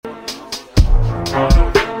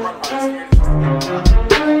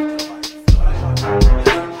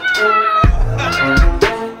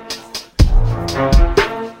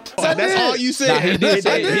said. He did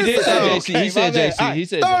say JC. He said JC. He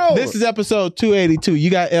said This is episode 282. You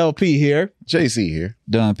got LP here. JC here.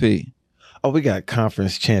 Don P. Oh, we got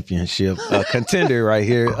conference championship contender right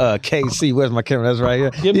here. KC, where's my camera? That's right here.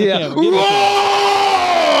 Give me the camera. Give me the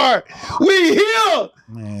Roar! We here.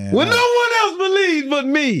 Man, Well, no one else believes but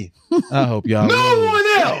me. I hope y'all. No one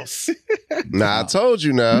else. Nah, I told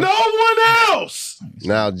you now. No one else.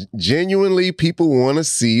 Now, genuinely, people want to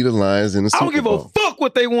see the Lions in the I Super don't give Bowl. a fuck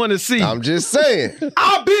what they want to see. I'm just saying.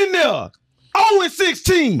 I've been there.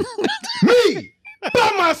 0-16. Me.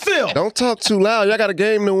 By myself. Don't talk too loud. Y'all got a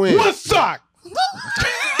game to win. One sock.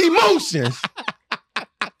 Emotions.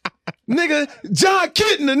 Nigga, John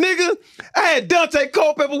Kittner, nigga. I had Dante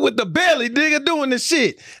Culpepper with the belly, nigga, doing the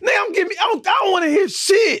shit. Nigga, I don't want to hear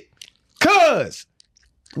shit. Cuz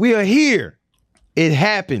we are here. It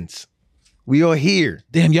happens. We are here.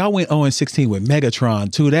 Damn, y'all went 0-16 with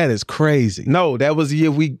Megatron too. That is crazy. No, that was the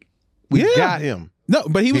year we Yeah. got him. No,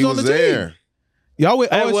 but he was on the there. team. Y'all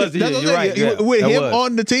went That 0-16. was the year. That's what You're I'm right. saying. Yeah, With that him was.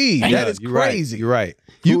 on the team. Yeah, That is you're right. crazy. You're right.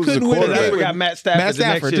 You Who was the couldn't win a quarterback? game We with got Matt Stafford, Matt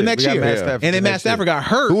Stafford the next We got year. Matt Stafford And the then Matt next year. Stafford got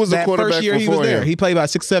hurt Who was the that quarterback first year he was before there. him? He played about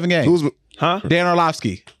 6-7 games. Who's Huh? Dan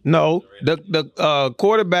Orlovsky. No, the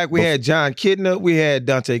quarterback, we had John Kittner, we had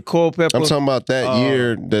Dante Culpepper. I'm talking about that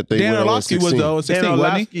year that they Dan went on Orlovsky was 16. the 0-16,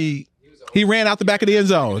 wasn't he? He ran out the back of the end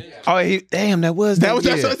zone. Damn, that was That was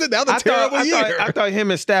year. a terrible year. I thought him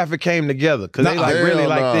and Stafford came together because they like Hell really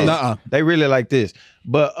like no. this. Nuh-uh. They really like this.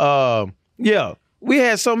 But yeah, we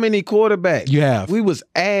had so many quarterbacks. You have. We was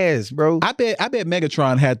ass, bro. I bet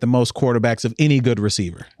Megatron had the most quarterbacks of any good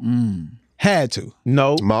receiver. Had to.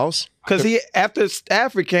 No, Moss? because after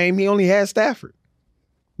Stafford came, he only had Stafford.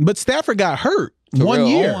 But Stafford got hurt Terrell one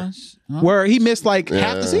year Owens. Huh? where he missed like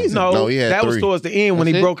half the season. No, he had that was 3. towards the end when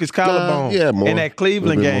That's he it? broke his collarbone yeah, more. in that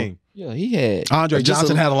Cleveland A little bit game. Yeah, he had. Andre Just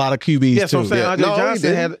Johnson a- had a lot of QBs Yes, too. I'm saying Yeah. Andre No, he Johnson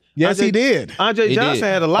didn't. had. Yes, he did. Andre He Johnson did.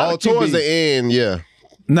 had a lot Oh, of towards QBs. the end, yeah.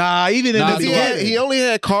 Nah, even in Nah, the He, beginning. he only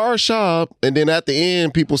had Carr Schaub, and then at the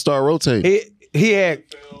end, people start rotating. He had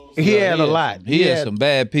a lot. He had some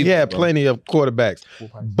bad people. He had bro. plenty of quarterbacks.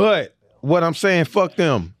 But what I'm saying, fuck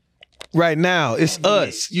them. Right now, it's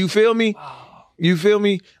us. You feel me? You feel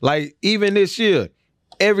me? Like, even this year,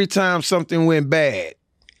 every time something went bad,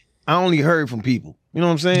 I only heard from people. You know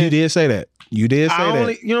what I'm saying? You did say that. You did say I that.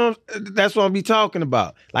 only, you know, that's what I be talking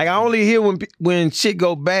about. Like, I only hear when shit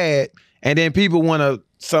go bad, and then people want to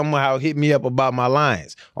somehow hit me up about my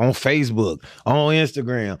Lions on Facebook, on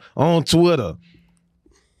Instagram, on Twitter.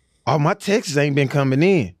 Oh, my texts ain't been coming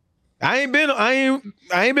in. I ain't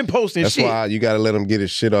been posting That's shit. why you got to let him get his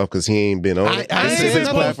shit off because he ain't been on it. I This ain't is been his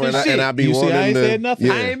platform, posting and I be You see, wanting I ain't to. said nothing.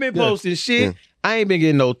 Yeah. I ain't been posting shit. I ain't been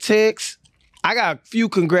getting no texts. I got a few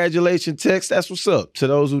congratulation texts. That's what's up. To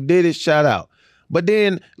those who did it, shout out. But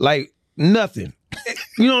then, like, nothing.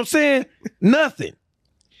 You know what I'm saying? Nothing.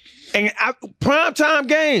 And primetime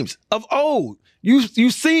games of old. You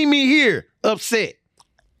seen me here upset.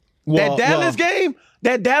 Well,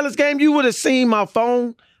 That Dallas game, you would have seen my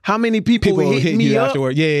phone. How many people People hit hitting me you up?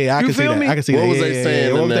 afterward. Yeah, I You can see feel that. me? I can see What that. was Yeah, they yeah, saying yeah.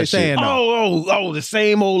 in What was that they shit? saying? though? Oh, the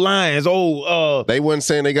same old Lions. They wasn't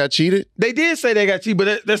saying they got cheated? They did say they got cheated,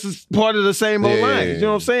 but this is part of the same old Yeah. Lions. You know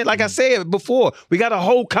what I'm saying? Like I said before, we got a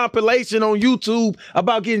whole compilation on YouTube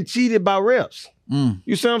about getting cheated by refs.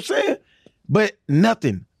 You see what I'm saying? But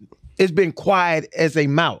nothing. It's been quiet as a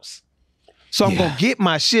mouse. So I'm going to get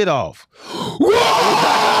my shit off. Whoa!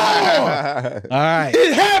 All right.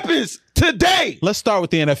 It happens today. Let's start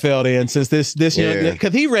with the NFL then, since this Yeah.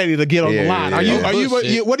 because he ready to get on the Yeah, line. Are yeah. you?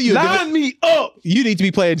 What are you? Line me up. You need to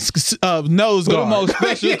be playing nose Put him guard. on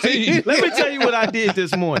special teams. Let me tell you what I did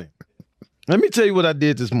this morning.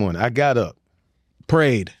 I got up.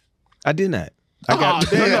 Prayed. I did not. I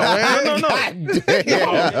got no.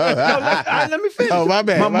 Let me finish. Oh, my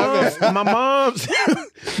bad. My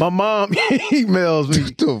mom emails me.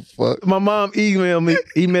 What the fuck? My mom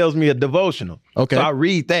emails me a devotional. Okay. So I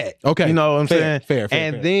read that. Okay. You know what I'm Fair, saying? fair.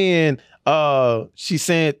 And then she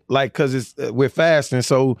sent, like, cause it's we're fasting,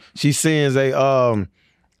 so she sends another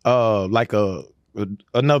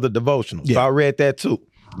devotional. So Yeah. I read that too.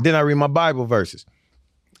 Then I read my Bible verses.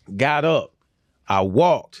 Got up. I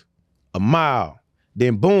walked a mile.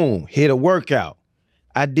 Then boom, hit a workout.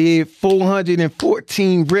 I did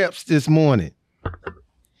 414 reps this morning.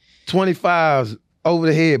 25s over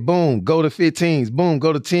the head, boom, go to 15s, boom,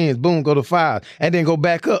 go to 10s, boom, go to 5, and then go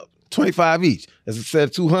back up, 25 each. That's a set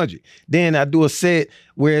of 200. Then I do a set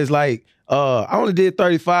where it's like, I only did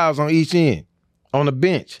 35s on each end on the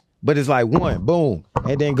bench, but it's like 1, boom,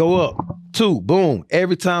 and then go up, 2, boom.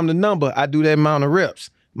 Every time the number, I do that amount of reps.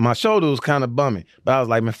 My shoulder was kind of bumming, but I was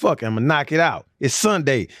like, man, fuck it, I'm gonna knock it out. It's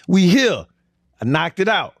Sunday. We here. I knocked it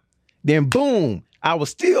out. Then boom, I was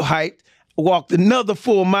still hyped. Walked another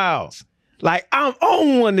 4 miles. Like, I'm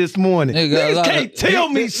on one this morning. Niggas can't tell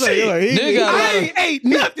me shit. I ain't ate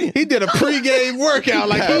nothing. He did a pregame workout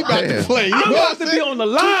like he about to play. I'm about to be on the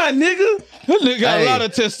line, nigga. That nigga got a lot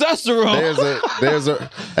of testosterone.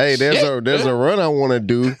 There's a run I want to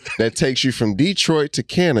do that takes you from Detroit to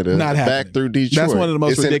Canada, Not back happening. through Detroit. That's one of the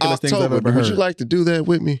most It's in ridiculous things I've October. ever heard. Would you like to do that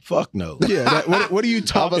with me? Fuck no. Yeah, what are you I'm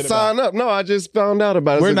talking a sign about? up. No, I just found out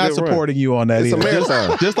about it. We're It's a not good run. supporting you on that It's a either.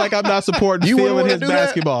 marathon. Just like I'm not supporting You wouldn't stealing wanna his do that?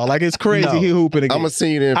 basketball. Like it's crazy No. he hooping again. I'm gonna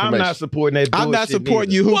send you the information. I'm not supporting that bullshit. I'm not supporting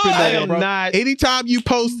neither. you hooping I that, am bro. not. Anytime you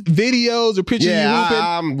post videos or pictures Yeah, you hooping,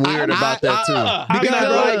 I'm weird about that too. I'm because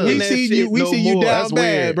not like, liking we that see shit you, we no see you more. down That's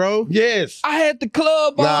bad, weird. bro. Yes. I had the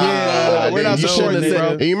club on. Yeah, we're not you supporting shouldn't it, have bro.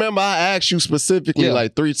 said. And you remember I asked you specifically Yeah.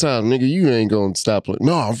 like 3 times, nigga, you ain't gonna stop playing.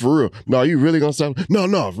 No, for real. No, you really gonna stop?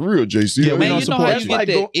 No, for real, JC. Yeah, we Man, don't you know support how you. you get Like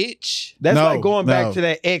that go- itch? That's No, like going back no. to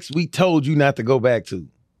that ex we told you not to go back to.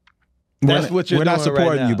 That's what you're We're doing not supporting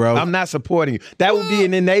right now. you, bro. I'm not supporting you. That would be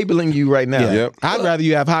an enabling you right now. Yeah. Yep. I'd rather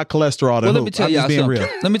you have high cholesterol than Well, let hoop. me tell I'm y'all just being something.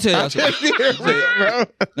 real. Let me tell y'all something.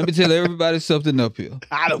 Let me tell everybody something up here.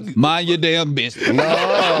 Mind your damn business.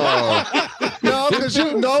 No, because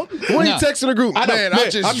you know when you No. texting the group, man, I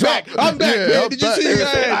just I'm dropped. back. I'm back, Yeah, man. I'm Did you back. see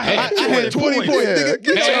I had 20 points. Yeah. Nigga,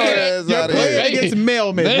 get Man. your ass You're out of here. playing Against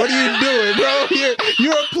mailmen. What are you doing, bro?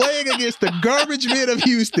 You're playing against the garbage men of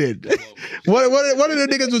Houston. One of the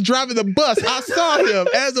niggas was driving the bus. I saw him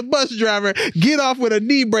as a bus driver get off with a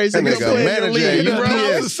knee brace and That go nigga play in your manager, league, you bro.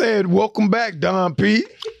 know, I was saying, welcome back, Don P.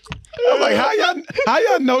 I'm like, how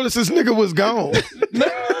y'all notice this nigga was gone?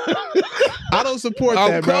 I don't support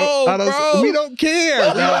I'm that, bro. cold, bro. We don't care.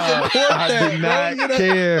 We don't support I that, do bro. not You know?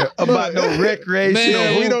 care about no recreational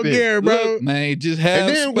Man, We don't hooping. care, bro. Look, man, just have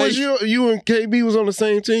And then was space. you and KB was on the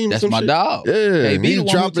same team? That's some my shit? dog. Yeah, KB, he the one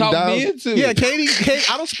who dropping talked down. me into Yeah, it.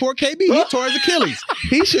 I don't support KB. He tore his Achilles.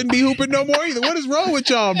 He shouldn't be hooping no more either. What is wrong with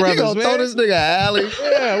y'all, You brothers, gonna man? throw this nigga alley?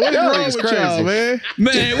 Yeah, what is Y'all wrong niggas with y'all, crazy. man?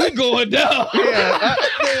 Man, we going down. Yeah,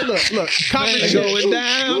 man, look, conference Going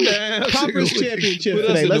down. conference championship Put us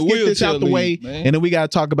today. in Let's the get this out the wheelchair way, league, man. and then we got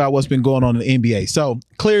to talk about what's been going on in the NBA. So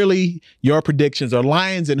clearly, your predictions are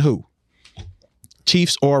Lions and who?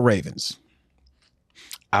 Chiefs or Ravens?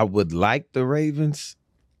 I would like the Ravens,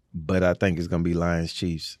 but I think it's gonna be Lions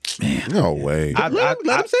Chiefs. No way. I Let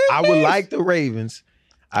him say it, would please. like the Ravens.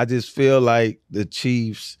 I just feel like the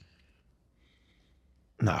Chiefs.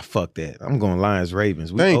 Nah, fuck that. I'm going Lions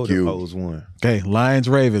Ravens. We Thank owe them you. hoes one. Okay, Lions,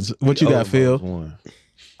 Ravens. What you We owe got, them Phil? hoes one.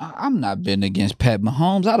 I'm not betting against Pat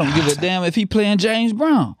Mahomes. I don't give a damn if he playing James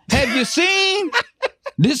Brown. Have you seen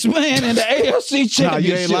this man in the AFC Nah, you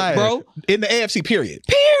Championship, ain't lying. bro? In the AFC, period.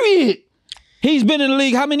 Period. He's been in the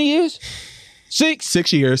league how many years? 6?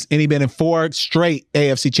 6 years, and he been in 4 straight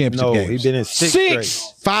AFC championship No, games. he's been in six. 6.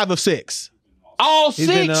 straight. 5 of 6. All He's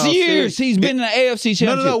been in 6 all years 6. he's been in the AFC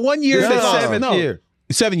Championship. No. 1 year This they is lost. seventh No. year.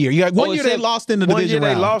 7 year. You got 1 Oh, year it's they lost in the 1 division year they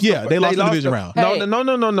round. lost. Yeah, they lost in the division round. Hey.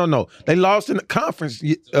 No. They lost in the conference.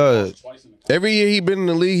 Every year he been in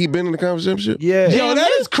the league, he been in the conference championship. Yeah. Yo,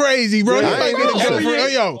 that is crazy, bro. Yeah, You I might ain't get in know. trouble Every for- year-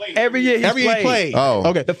 yo, Every year every year he played. Oh.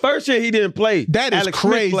 Okay. The first year he didn't play. That is Alex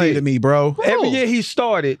Smith crazy played. to me, bro. Every year he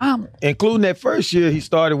started, including that first year he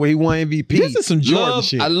started where he won MVP. This is some Jordan Love-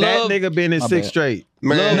 shit. I that love nigga been in My 6 bad. straight.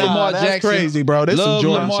 Man, Love Nah, Lamar that's Jackson. crazy, bro. This Love some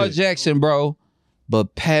Jordan Lamar shit. Jackson, bro.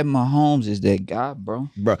 But Pat Mahomes is that guy, bro.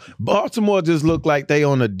 Bro, Baltimore just look like they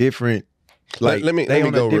on a different, like Let me they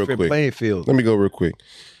on go a real different quick. playing field. Let me go real quick.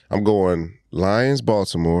 I'm going Lions,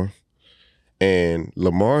 Baltimore, and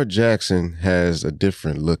Lamar Jackson has a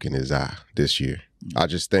different look in his eye this year. I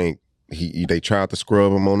just think they tried to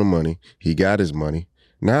scrub him on the money. He got his money.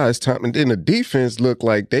 Now it's time. And then the defense look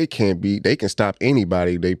like they can stop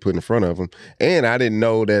anybody they put in front of them. And I didn't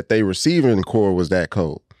know that they receiving core was that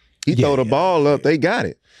cold. He throw the ball up, they got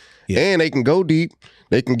it. Yeah. And they can go deep.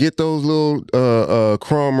 They can get those little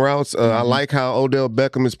crumb routes. I like how Odell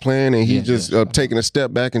Beckham is playing, and he taking a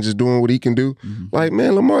step back and just doing what he can do. Like,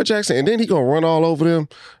 man, Lamar Jackson, and then he gonna run all over them.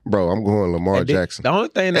 Bro, I'm going Lamar Jackson. The only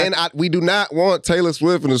thing that, We do not want Taylor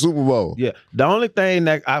Swift in the Super Bowl. yeah, the only thing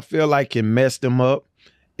that I feel like can mess them up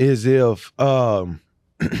is if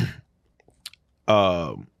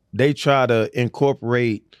they try to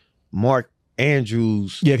incorporate Mark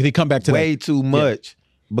Andrews Yeah, because he come back to way too much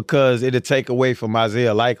because it'll take away from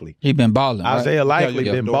Isaiah Likely. He been balling. Right? Isaiah Likely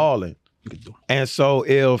Yeah, been balling. And so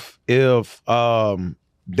if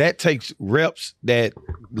that takes reps that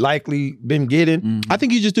Likely been getting, I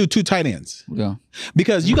think you just do 2 tight ends Yeah.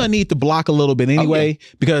 because you're gonna need to block a little bit anyway.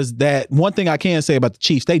 Because that one thing I can say about the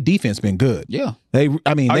Chiefs, they defense been good. Yeah. Their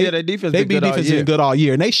defense they been be good all defense year. been good all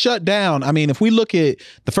year, and they shut down. I mean, if we look at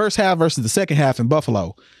the first half versus the second half in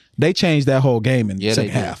Buffalo, They changed that whole game in the Yeah, they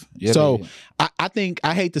second did. half. Yeah, So they did. I think,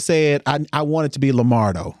 I hate to say it, I want it to be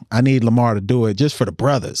Lamar though. I need Lamar to do it just for the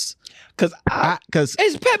brothers. Because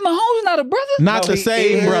Is Pat Mahomes not a brother? not No, the he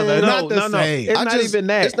same, is. brother. No, Not the no. same. It's not even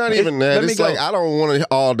that. It's not even that. Let me It's like go. I don't want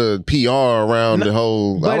all the PR around the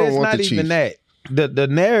whole. I But don't it's want not the even Chiefs. that. The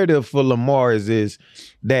narrative for Lamar is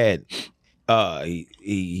that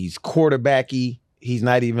he's quarterbacky. He's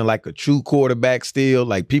not even like a true quarterback still.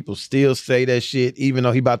 Like people still say that shit, even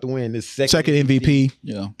though he about to win this second MVP.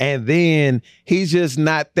 Yeah. And then he's just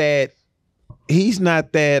not that. He's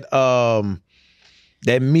not that.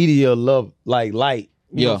 That media love like light.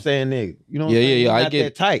 You know what I'm saying, nigga? You know what I'm saying? Yeah. He's I not get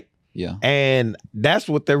that tight. Yeah. And that's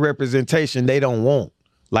what their representation they don't want.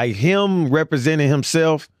 Like him representing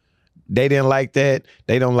himself, they didn't like that.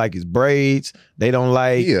 They don't like his braids. They don't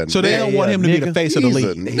like. Yeah, So they don't want him to be the face of the He's a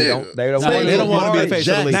league. nigga. They don't They don't want to be the face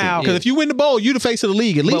of the league. Now, Because if you win the bowl, you the face of the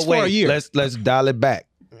league at least but for a wait, year. Let's dial it back.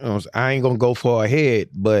 You know, I ain't gonna go for a head,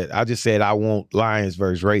 but I just said I want Lions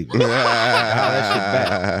versus Ravens. Dial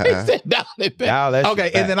that shit back. Dial that shit Okay,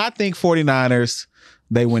 back. and then I think 49ers,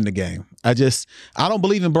 they win the game. I don't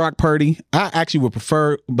believe in Brock Purdy. I actually would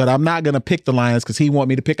prefer, but I'm not going to pick the Lions because he want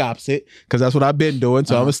me to pick opposite because that's what I've been doing.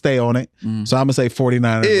 So I'm going to stay on it. So I'm going to say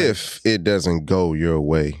 49ers. If it doesn't go your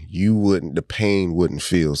way, the pain wouldn't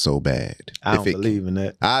feel so bad. I don't believe in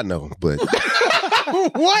that. I know, but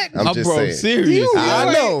What? I'm just bro, saying. serious.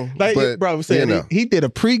 I know, Like, but bro, I'm saying you know. he did a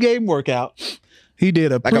pregame workout. He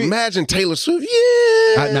did a Like imagine Taylor Swift.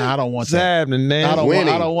 Yeah, I don't want What's that. happening, man? I don't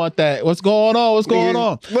winning. want that. What's going on? What's going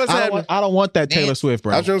on? What's I don't happening? want, I don't want that Taylor Swift,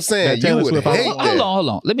 bro. That's what I'm saying. That You Taylor would Swift, I don't hate want that. Hold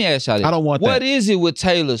on. Let me ask y'all this. I don't want What that. is it with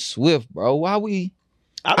Taylor Swift, bro? Why we?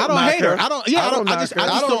 I don't knock hate her. I don't. Yeah, I don't. I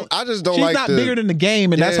just don't. She's She's not bigger than the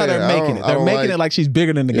game, and that's how they're Yeah, making it. I They're don't making like- it like she's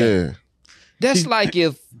bigger than the game. Yeah. That's like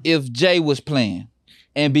if Jay was playing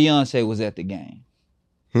and Beyonce was at the game.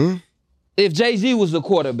 If Jay-Z was the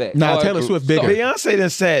quarterback. Nah, or- Taylor Swift bigger. Beyonce done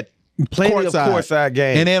said plenty of courtside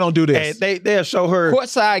games, And they don't do this. and they'll show her.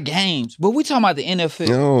 courtside games. But we talking about the NFL.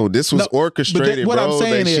 No, this was No, orchestrated, but what bro. I'm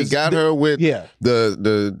saying she is got her with yeah.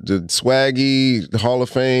 the swaggy Hall of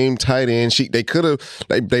Fame tight end. They could have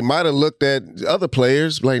they might have looked at other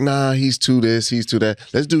players like, nah, he's too this, he's too that.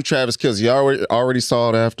 Let's do Travis Kelce. You already saw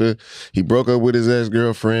it after he broke up with his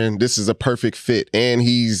ex-girlfriend. This is a perfect fit, and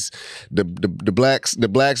he's the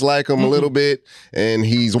blacks like him a little bit, and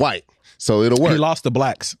he's white. So it'll work. He lost the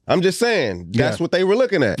blacks. I'm just saying that's what they were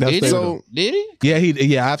looking at. That's Did he? So Did he?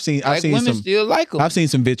 Yeah, I've seen Like women some. still like him. I've seen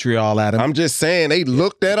some vitriol at him. I'm just saying they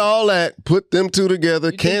looked at all that, put them two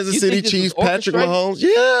together. Kansas you City think this Chiefs, was Patrick orchestrated? Mahomes.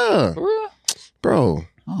 Yeah, For real? bro.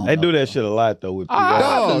 They do that shit a lot though with people. I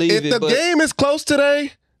Dog, believe if it, the but- game is close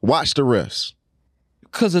today, watch the refs,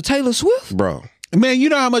 Because of Taylor Swift? bro. Man, you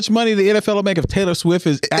know how much money the NFL will make if Taylor Swift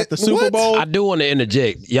is at the Super What? Bowl? I do want to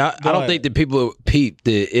interject. Yeah, I don't ahead. think that people peep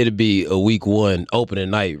that it'll be a week one opening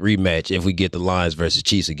night rematch if we get the Lions versus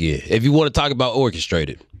Chiefs again. If you want to talk about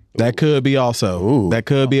orchestrated. That could be also. Ooh. That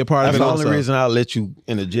could be a part That's of it the only also. reason I'll let you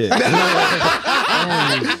interject.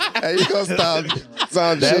 Hey, you gonna stop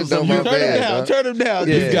shit on my Turn him bad, down. huh? Turn him down.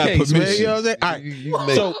 Yeah. You got Case, permission. man. You know what I'm saying? All right. You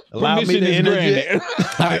make- So allow me permission to is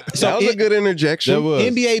interject. All right. So That was a good interjection. That was.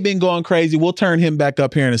 NBA been going crazy. We'll turn him back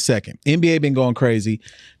up here in a second. NBA been going crazy.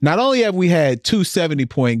 Not only have we had two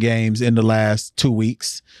 70-point games in the last 2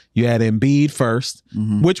 weeks, you had Embiid first,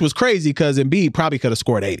 which was crazy because Embiid probably could have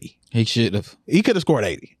scored 80. He should have. He could have scored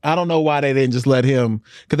 80. I don't know why they didn't just let him,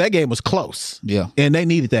 because that game was close. Yeah. And they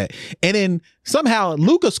needed that. And then somehow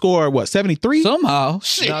Luka scored, what, 73? Somehow.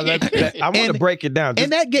 Shit. No, I want to And- break it down.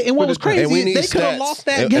 And that game, and what was crazy And we is need they could have stats. lost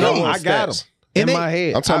that And game. I want I got him stats. in And they- my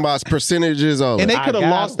head. I'm talking about percentages all And they that. could have I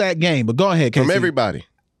got lost him. that game. But go ahead, From KC. everybody.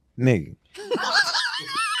 Nigga.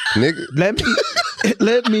 Nigga.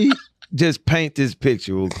 Let me just paint this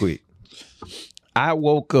picture real quick. I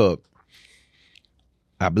woke up,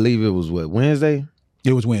 I believe it was Wednesday?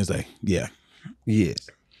 It was Wednesday. Yeah. Yes.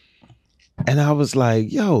 And I was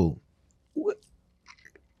like, yo,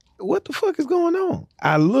 what the fuck is going on?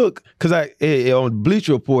 I look, because on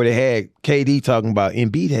Bleacher Report, it had KD talking about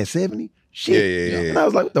Embiid had 70. Shit. Yeah. And I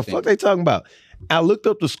was like, what the fuck they talking about? I looked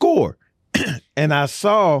up the score and I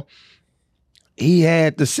saw he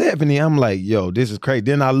had the 70. I'm like, yo, this is crazy.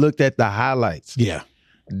 Then I looked at the highlights. Yeah.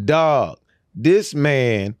 Dog, this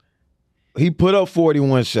man, he put up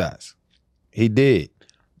 41 shots. He did.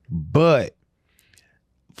 But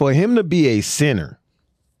for him to be a center,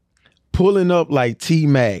 pulling up like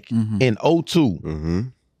T-Mac in 02, Mm-hmm.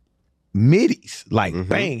 middies, like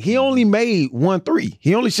bang. He only made 1 3.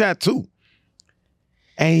 He only shot 2.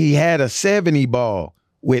 And he had a 70 ball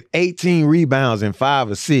with 18 rebounds and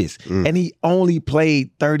 5 assists, and he only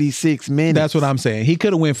played 36 minutes. That's what I'm saying. He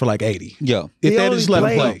could have went for like 80. Yeah. If He they only just let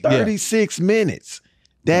him play. played 36 minutes.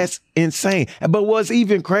 That's insane. But what's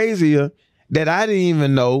even crazier that I didn't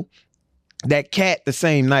even know that Cat the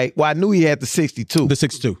same night. Well, I knew he had the 62. The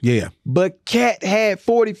 6'2". Yeah. But Cat had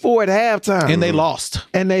 44 at halftime. And they lost.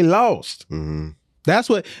 And they lost. Mm-hmm. That's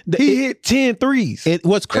what He hit 10 threes.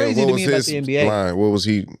 what's crazy And to what me was about his the NBA. line? What was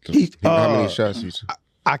he? How many shots he took?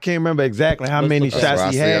 I can't remember exactly how many look shots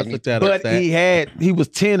that he up. had, Look that up, but he was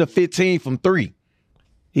 10 or 15 from 3.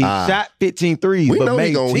 He shot 15 threes, We but know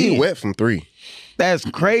made 10. he wet from 3. That's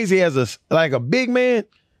crazy as a big man.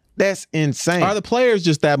 That's insane. Are the players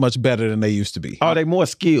just that much better than they used to be? Are they more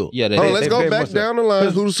skilled? Yeah, Let's go back down the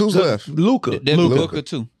line. Who's left? Luka. There's Booker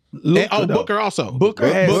too. And, Booker also.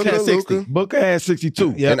 Booker had Booker, 60. Luka. Booker had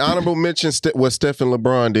 62. Yep. An honorable mention what Steph and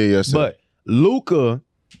LeBron did yesterday. But Luka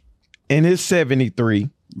in his 73,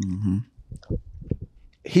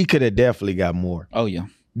 he could have definitely got more. Oh yeah.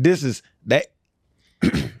 This is that.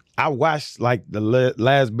 I watched like the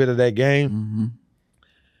last bit of that game.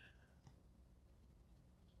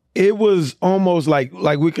 It was almost like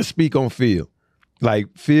we could speak on Phil. Like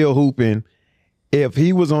Phil hooping. If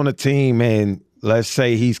he was on a team and let's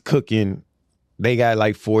say he's cooking, they got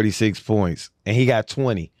like 46 points and he got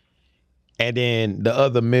 20. And then the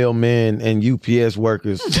other mailmen and UPS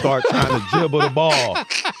workers start trying to dribble the ball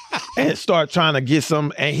and start trying to get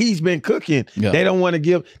some. And he's been cooking. Yeah. They don't want to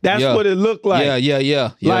give. That's Yeah. what it looked like.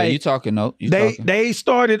 Yeah. Like, You talking? No, you They talking? they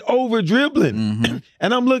started over dribbling.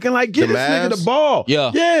 And I'm looking like, get The this nigga Mavs? the ball.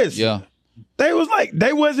 Yeah. Yes. Yeah. They was like,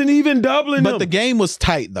 they wasn't even doubling him. But the game was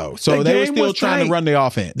tight though, so The they were game still was trying tight. to run the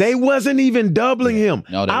offense. They wasn't even doubling him.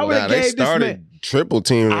 No, they I would wasn't. have they gave this started man. triple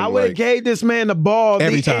team. I would have gave this man the ball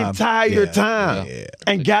Every the time. entire Yeah. time Yeah.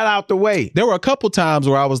 and got out the way. There were a couple times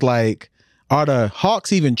where I was like, are the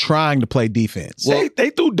Hawks even trying to play defense? Well, they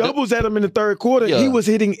threw doubles at him in the third quarter. Yeah. He was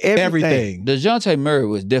hitting everything. DeJounte Murray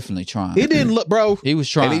was definitely trying. It didn't look, bro. He was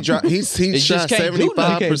trying. And he dropped. He It just shot can't do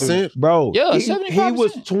nothing. 75%. Bro, Yeah, he 75%.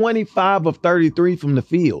 was 25 of 33 from the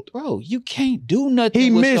field. Bro, you can't do nothing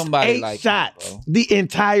He with missed somebody 8 like shots that, bro. the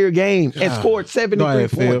entire game and scored 73 Go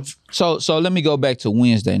ahead, Phil. points. So let me go back to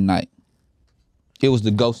Wednesday night. It was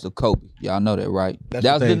the ghost of Kobe. Y'all know that, right? That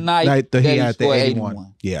was the night that he he had the scored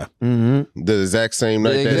 81. Yeah. The exact same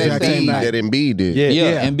night The that exact same Embiid, night. that Embiid did. Yeah.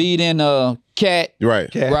 Yeah, and beating Cat, Right.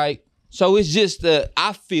 Yeah. right? So it's just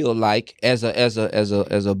I feel like as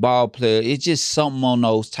a ball player, it's just something on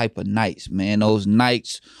those type of nights, man. Those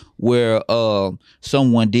nights where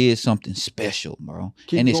someone did something special, bro.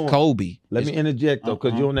 Keep and it's going. Kobe. Let me interject though,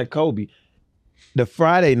 because Uh-huh. you're on that Kobe. The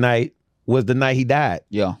Friday night was the night he died.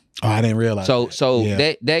 Yeah. Oh, I didn't realize. So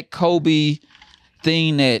Yeah. that Kobe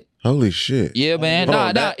thing that Holy shit. yeah, man.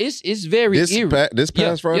 Hold on, It's very This eerie. this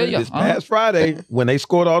past Friday? Yeah. This past Friday, when they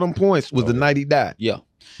scored all them points, was the night he died. Yeah.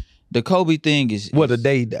 The Kobe thing is Well, the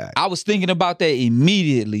day he died. I was thinking about that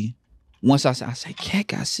immediately. Once I said, Cat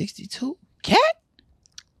got 62. Cat?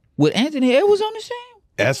 With Anthony Edwards on the team?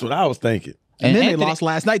 That's what I was thinking. and then Anthony, they lost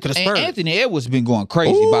last night to the and Spurs. Anthony Edwards been going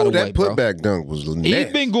crazy, by the that way, bro. putback dunk was nasty.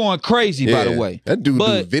 He's been going crazy, by the Yeah. way. That dude do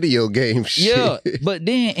But- video game shit. Yeah, but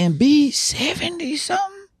then Embiid 70 something.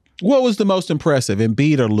 What was the most impressive,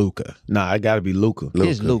 Embiid or Luka? Nah, it got to be Luka.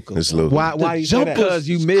 It's Luka. It's Luka. Why do you say that? Because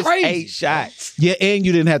you missed crazy, 8 shots. Yeah, and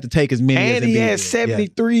you didn't have to take as many. And as he Embiid had did.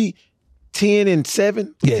 73, 10 and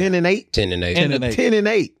 7, Yeah. 10 and 8. 10 and 8. 10 and 8. 10 and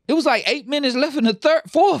 8. It was like 8 minutes left in the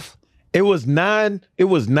fourth. It was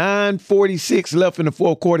 9:46 left in the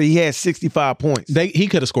fourth quarter. He had 65 points. He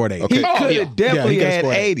could have scored 8. Okay. He could yeah. have definitely Yeah, he could've had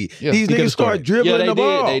scored 80. Yeah. These He could've niggas scored started dribbling Yeah, the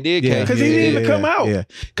ball. They did. Yeah, catch Because it. he didn't even come out. Yeah,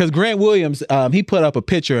 because Grant Williams, he put up a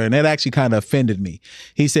picture and that actually kind of offended me.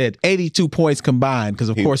 He said 82 points combined because,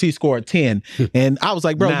 of course, he scored 10. And I was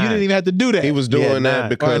like, bro, you 9. didn't even have to do that. He was doing Yeah, that 9. Or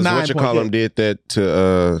because 9 whatchamacallum point, did that to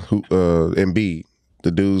Embiid. The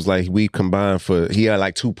dude's like, we combined for, he had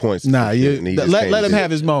like 2 points. Nah, and he just let came him and have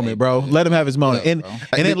did his moment, bro. Let him have his moment. Yeah, and bro.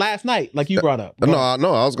 and then last night, like you brought up. it. No, I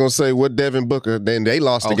was going to say what Devin Booker, then they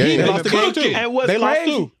lost the Oh, he game. They lost the game too. And what's They lost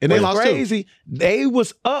crazy, too. And they what's lost too. crazy, they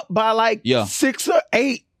was up by like Yeah. 6 or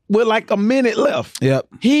 8 with like a minute left. Yep.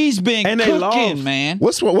 He's been And they cooking, lost. man.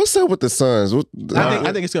 What's up with the Suns?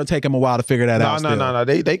 I think it's going to take him a while to figure that out. No.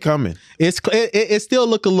 They coming. It still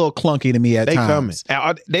look a little clunky to me at They times. coming.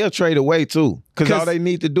 And they'll trade away too. Because all they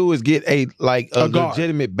need to do is get a guard.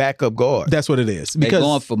 legitimate backup guard. That's what it is. They Because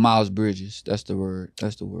going for Miles Bridges. That's the word.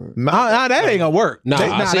 That that ain't gonna work. Nah,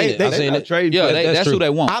 I seen it. I seen it. Trade Yeah, for- that's true. who they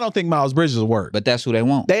want. I don't think Miles Bridges will work. But that's who they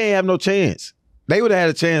want. They ain't have no chance. They would have had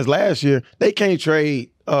a chance last year. They can't trade.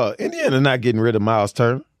 Indiana not getting rid of Miles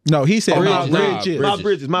Turner. No, he said Miles Bridges. Bridges. Miles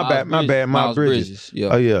Bridges. My bad. Miles Miles Bridges. Yeah.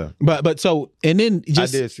 Oh yeah, But so and then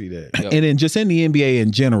just I did see that. Yep. and then just in the NBA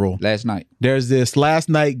in general, Last night. there's this last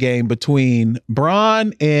night game between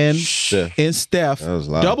Bron and Steph. That was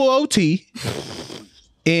loud. Double OT.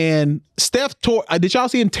 And Steph tore. Did y'all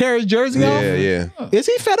see him tear his jersey off? Yeah. Is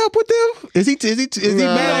he fed up with them? Is he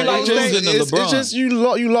mad? like It's losing to LeBron. just you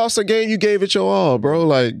lost a game. You gave it your all, bro.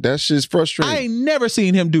 Like that's just frustrating. I ain't never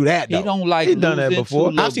seen him do that. He Though. don't like He done that losing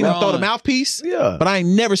before. to I've seen him throw the LeBron. mouthpiece. Yeah. But I ain't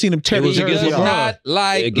never seen him tear He his does jersey off. not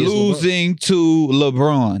like Against losing to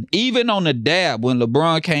LeBron. Even on the dab, when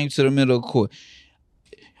LeBron came to the middle of the court.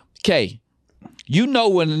 K, you know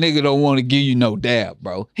when a nigga don't want to give you no dab,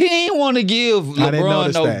 bro. He ain't want to give I didn't LeBron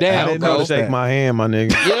notice no that. I dab, didn't bro. notice Shake my hand, my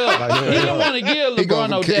nigga. Yeah, he didn't want to give He LeBron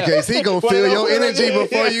no dab. Case he gonna feel your energy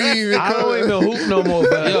before you even I don't come. even hoop no more,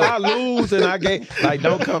 but if Yeah. I lose and I get like,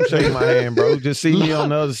 don't come shake my hand, bro. Just see me on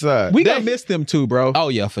the other side. We gonna miss them too, bro. Oh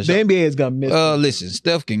yeah, for The sure. NBA is gonna miss them. Listen,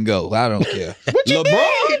 Steph can go. I don't care. What you LeBron?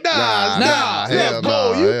 mean? Nah, Nah, hell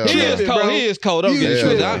nah, hell He nah. is cold. He is cold. Don't You get it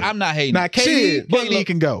tripping. twisted. I'm not hating. Now, KD, Shit. KD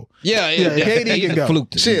can go. Yeah, KD can go. Fluke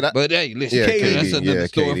to Shit, me. I- But hey, listen, Yeah, that's KD, another yeah,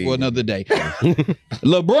 story KD. for another day.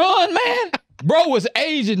 LeBron, man, bro was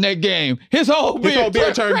aging that game. His whole His whole beard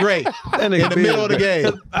beard turned gray That in the middle of the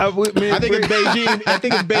game. I think it's Beijing. I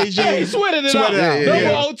think it's Beijing. He sweated it out. Sweated out. Double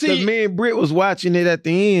Yeah. OT. Because me and Britt was watching it at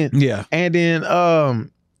the end. Yeah. And then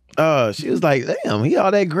she was like, damn, he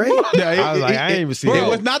all that great. Yeah, I was like, I ain't even see It that.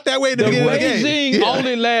 was not that way in the beginning of the game. Beijing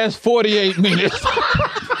only lasts 48 minutes.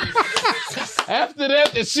 After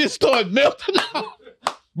that, the shit started melting out.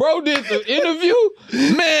 Bro did the interview.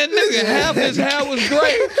 Man, nigga, half his hair was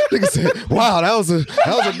gray. Nigga said, "Wow, that was a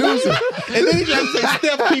doozy." And then he tried to say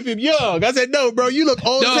Steph keep him young. I said, no, bro, you look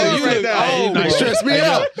old No, as hell you right look now. old, You bro. stress me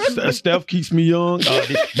out. Steph keeps me young.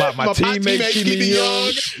 My teammates keep me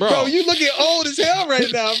young. Bro, you looking old as hell right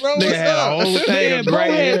now, bro. Nigga What's had a up? whole thing Man, of bro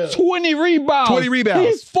gray hair. had 20 rebounds. 20 rebounds.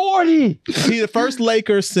 He's 40. He's the first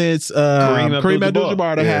Laker since Kareem Kareem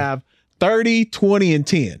Abdul-Jabbar to Yeah. have 30, 20, and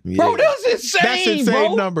 10. Bro, that's insane, That's insane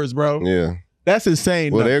bro. numbers, bro. Yeah. That's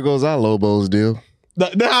insane. Well, numbers. there goes our Lobos deal.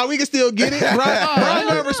 Now we can still get it. Brian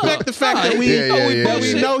gonna respect the fact that we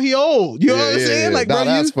know he old. You know what I'm saying? Like, nah, bro,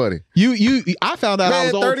 that's funny. I found out I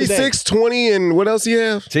was Man, old 36, 20, and what else you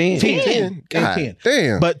have? 10. 10. God 10.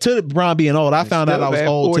 damn. But to Brian being old, I found out still I was bad,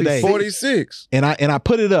 old 46. today. 46. And I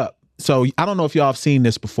put it up. So I don't know if y'all have seen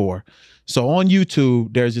this before. So on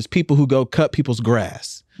YouTube, there's just people who go cut people's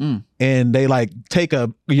grass. And they like take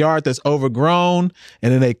a yard that's overgrown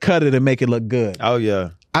and then they cut it and make it look good. Oh, yeah.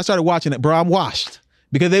 I started watching it, bro. I'm washed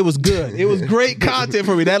because it was good. It was great content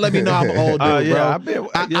for me. That let me know I'm an old dude, Yeah,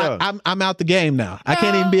 bro. I'm I out the game now. I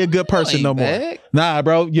can't even be a good person no ain't more. bad. Nah,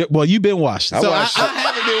 bro. You've been washed. So I watched-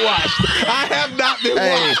 haven't been washed. I have not been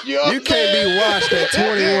Hey, washed. You know what you I'm can't saying? be washed at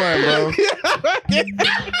 21, bro.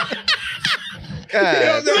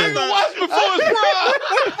 God, Nigga washed before his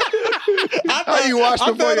prime. how you washed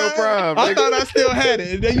before your prime? I nigga? thought I still had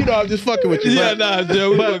it. And then, you know, I'm just fucking with you. Yeah, but- nah,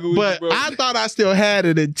 Joe, we But, fucking with but you, bro. I thought I still had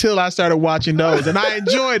it until I started watching those, and I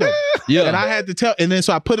enjoyed them. Yeah. And I had to tell, and then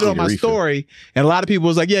so I put it on my refill. story, and a lot of people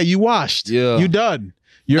was like, "Yeah, you washed. Yeah. You done.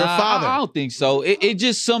 You're Nah, a father." I don't think so. It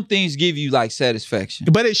just some things give you like satisfaction.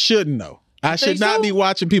 But it shouldn't though. I should think not so? be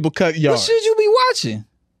watching people cut What yards. should you be watching?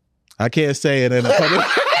 I can't say it in a public.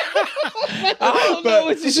 I don't know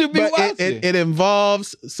what you should be but watching. it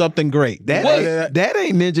involves something great. That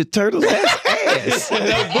ain't Ninja Turtles. That's ass.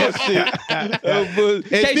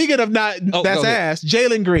 And speaking of not, Oh, that's go ahead. ass.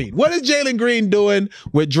 Jalen Green. What is Jalen Green doing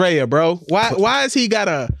with Drea, bro? Why has he got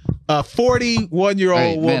a 41-year-old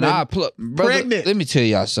Hey, woman? man, brother, pregnant. Let me tell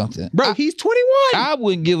y'all something. Bro, he's 21. I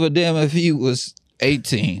wouldn't give a damn if he was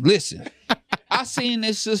 18. Listen, I seen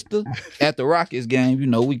this sister at the Rockets game. You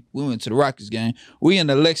know, we went to the Rockets game. We in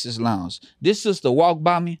the Lexus Lounge. This sister walked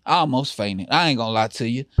by me. I almost fainted. I ain't gonna lie to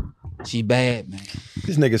you. She bad, man.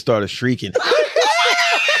 This nigga started shrieking.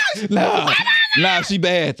 Nah, she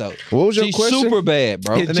bad though. What was your She's question? super bad,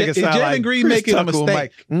 bro. Is That nigga Is sound Jalen like Green Chris making a Tucker with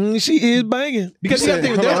mistake? Mike. She is banging. Because you gotta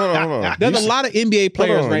think, Hold on. there's a lot of NBA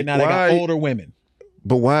players Hold on. right now that got Why- older women.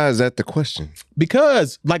 But why is that the question?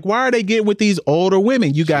 Because, like, why are they getting with these older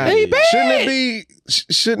women? You guys,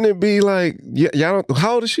 Shouldn't it be like y'all don't?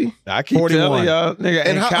 How old is she? I keep 41. telling y'all, nigga, And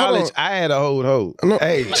in hold college, on. I had a hold. No.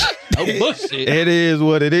 Hey, No bullshit. it is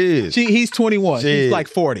what it is. he's 21. She's Shit. like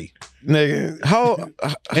 40. Nigga, How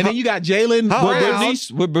And then you got Jalen How With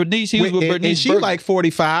Brown. Bernice, he was with and Bernice. she's like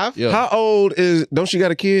 45. Yeah. how old is? Don't she got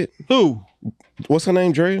a kid? Who? What's her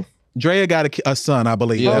name? Drea. Drea got a son, I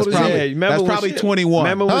believe. Yeah. That's Oh, probably, yeah. Remember that's when probably she- 21.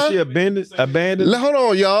 Remember when she abandoned? Hold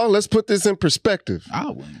on, y'all. Let's put this in perspective. I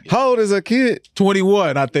wouldn't. How old is a kid?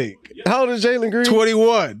 21, I think. How old is Jalen Green?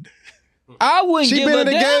 21. I wouldn't She give been a in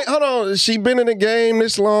the damn. game. Hold on. She been in the game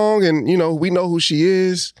this long, and we know who she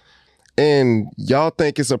is. And y'all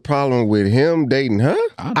think it's a problem with him dating her?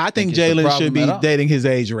 I think it's a Jalen problem should be at all. dating his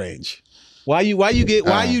age range. Why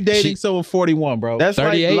you dating someone 41, bro? That's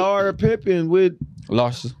 38? like Laura Pippen with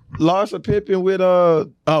Larsa. Larsa Pippen with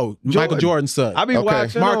Michael Jordan's son. I be Okay.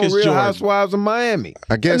 watching Marcus on Real Jordan. Housewives of Miami.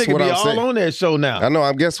 I guess that nigga what be I'm all saying. on that show now. I know.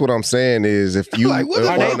 I guess what I'm saying is if you Like, what is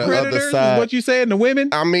are Are they on the predators? other Is side. what you saying? The women?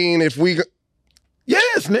 I mean, if we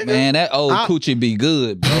Yes, nigga. Man, that old coochie be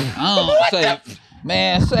good, bro. I don't say.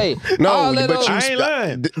 Man, say No, all that but old, you I ain't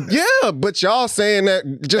lying. yeah, but y'all saying that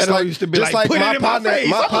just That like used to be just like, like put my it in my partner, face.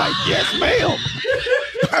 my I'm partner, like, yes, ma'am.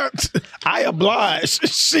 I oblige.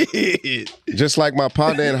 Shit. just like my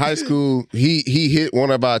partner in high school, he hit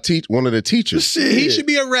one of the teachers. Shit. He should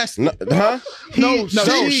be arrested. No, huh? No, she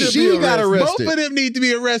got arrested. Both of them need to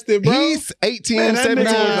be arrested, bro. He's 18, Man, that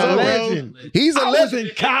 17 nigga years was a old. legend. He's a I was legend.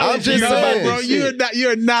 in college. I'm just you know, saying. bro,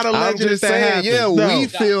 you're not a I'm legend. just if that saying, happens. yeah, No. we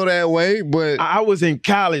feel that way, but I was in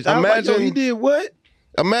college. I was like, yo, Imagine- he did what?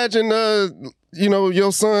 imagine,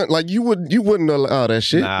 your son, like you wouldn't allow that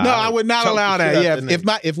shit. Nah. No, I would not Choke allow the shit that. out Yeah, the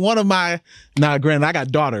nigga. if one of my granted, I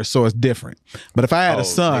got daughters, so it's different. But if I had Oh, a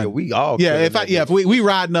son, nigga, we all yeah, could've if we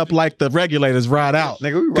riding up like the regulators ride out,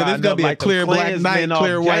 Nigga, we 'Cause it's riding gonna up be like a clear the black Klansmen night, off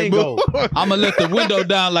clear white Django. moon. I'm gonna let the window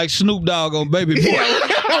down like Snoop Dogg on Baby Boy.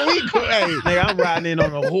 Hey, Nigga, I'm riding in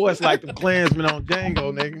on a horse like the Klansmen on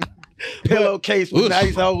Django, nigga. Pillowcase with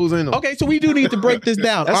nice holes in them. okay, so we do need to break this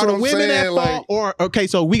down. That's Are the what I'm women saying, at like- fault, or okay?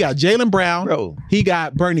 So we got Jalen Brown. Bro. He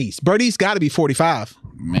got Bernice. Bernice got to be 45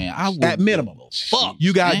 Man, I would at minimum. Fuck.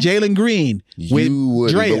 You got man. Jalen Green with You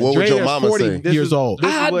wouldn't, Drea. but what would your Drea's mama 40 say? This years is- old. this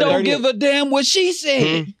is I what don't Ernie- give a damn what she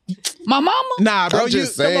said. My mama. Nah, bro, I'm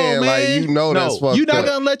just come saying, on, like man. you know that's No, fucked You're not up.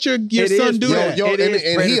 gonna let your It son is, do bro. that. Yo, It and is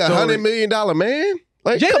he predatory. $100 million man.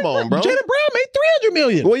 Like, Jalen, come on, bro. Jalen Brown made 300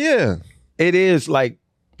 million. Well, yeah, It is like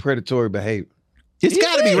predatory behavior. It's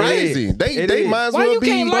got to be It right. is. crazy. They It they is. might as Why well you be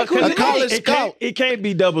can't like a her? college It scout. can't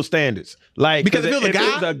be double standards. Like Because if it was a it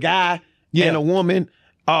guy? was a guy Yeah. and a woman,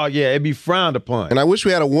 oh yeah, it'd be frowned upon. And I wish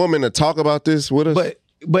we had a woman to talk about this with us. But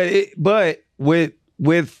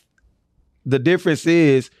with the difference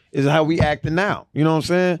is how we acting now. You know what I'm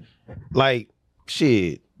saying? Like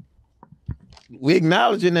shit. We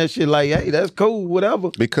acknowledging that shit like, hey, that's cool, whatever.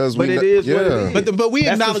 because But we it kn- is what yeah. it is. But we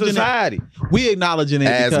That's the acknowledging it. society. We acknowledging it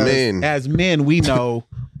As because men. as men, we know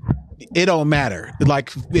it don't matter.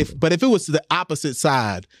 Like if it was the opposite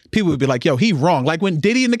side, people would be like, "Yo, he wrong." Like when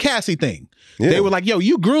Diddy and the Cassie thing, Yeah. they were like, "Yo,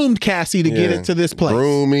 you groomed Cassie to get Yeah. it to this place."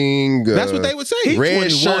 grooming. That's what they would say.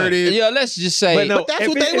 Red shirted. Yeah, let's just say. But no, But that's if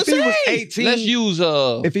what he- they would if he was say. 18, let's use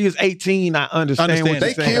if he was 18, I understand Understand what They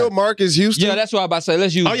you're saying. killed Marcus Houston. Yeah, that's what I'm about to say.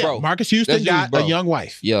 Let's use Oh yeah, bro. Marcus Houston Let's use got bro. a young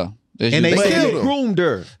wife. Yeah. Let's And use they bro. But killed he him. groomed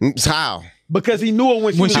her How? because he knew her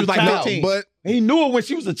when she was a like child. 15. But He knew her when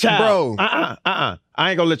she was a child. Bro. I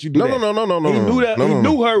ain't gonna let you do no, that. no. He knew that. No, He no,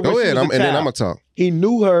 knew no. her when Go she ahead, was a and then child. I'm gonna talk. He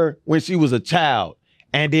knew her when she was a child,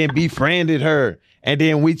 and then befriended her, and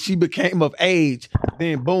then when she became of age,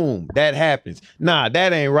 then boom, that happens. Nah,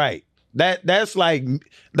 that ain't right. That's like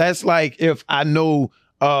if I know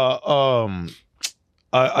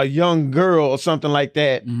a young girl or something like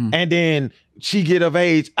that, and then she get of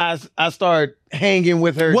age, I start hanging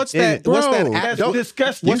with her. What's that? What's that? Bro, act- That's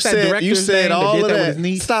disgusting. What's that you director's said name that all did of that with that. his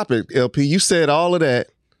niece? Stop it, LP. You said all of that.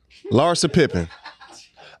 Larsa Pippen.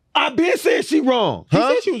 I been said she wrong. He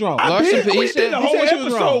said she was wrong. I Larsa been, Pippen, we he said- did the he whole said she was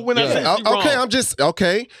episode wrong. when I Yeah. said she wrong. Okay, I'm just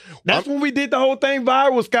okay. That's when we did the whole thing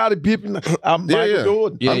viral. Scottie Pippen, I'm Yeah, Michael yeah.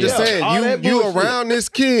 Jordan. Yeah, I'm just yeah. saying All that you bullshit. around this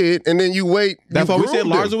kid and then you wait. That's you why we said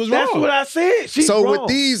groomed him. Larsa was wrong. That's what I said. She's So wrong. with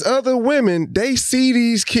these other women, they see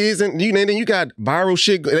these kids and then you got viral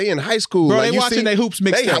shit. They in high school. Bro, like they you watching see- they hoops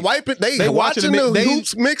They mixtape. wiping. They They watching watching the they-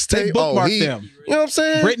 hoops mixtape. they bookmarked he- them. You know what I'm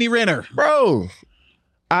saying, Brittany Renner. bro?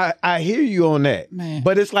 I hear you on that, Man.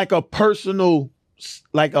 but it's like a personal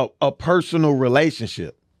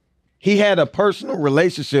relationship. He had a personal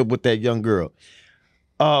relationship with that young girl.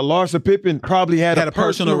 Larsa Pippen probably had a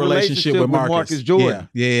personal relationship with Marcus Jordan.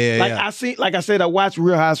 Yeah. Like I said, I watched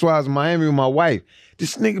Real Housewives of Miami with my wife.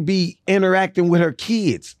 This nigga be interacting with her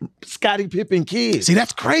kids, Scottie Pippen kids. See,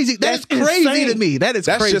 that's crazy. That's crazy insane. to me. That's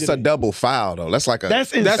crazy. just a double foul though. That's like a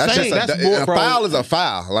That's insane. That's just That's a, more, a bro. foul is a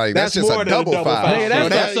foul. Like that's just more a than a double double foul. foul. Man,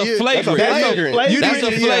 That's a flagrant. That's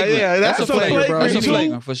a flagrant. Yeah, that's a flagrant, bro. That's a Too.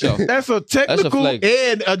 flagrant for sure. That's a technical. flagrant.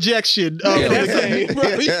 And ejection of the game,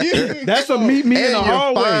 bro. That's a meet me in And the you're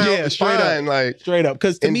hallway. fine, Yeah, straight up. fine, like Straight up.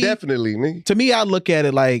 Because indefinitely, me. to me, I look at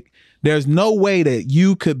it like there's no way that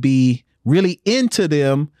you could be really into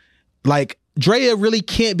them. Like Drea really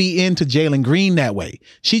can't be into Jalen Green that way.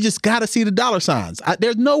 She just got to see the dollar signs.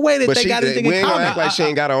 There's no way that But they she, got anything we in ain't gonna common. act like she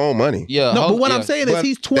ain't got her own money. Yeah. No, but what I'm saying is But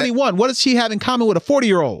he's 21. What does she have in common with a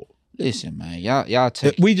 40-year-old? Listen, man, y'all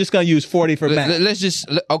take. We just gonna use 40 for math. Let's just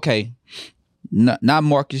okay. Not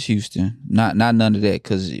Marcus Houston, not none of that.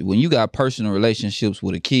 Because when you got personal relationships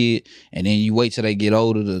with a kid, and then you wait till they get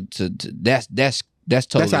older to that's totally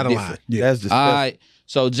That's out of different. line. Yeah. That's disgusting. All right.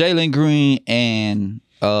 So Jalen Green and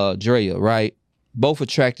Drea, right? Both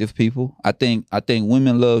attractive people. I think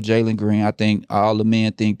women love Jalen Green. I think all the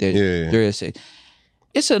men think that Drea say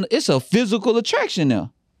it's a physical attraction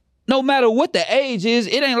now. No matter what the age is,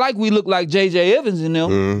 it ain't like we look like J.J. Evans and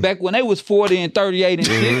them back when they was 40 and 38 and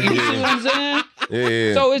shit. You see what I'm saying?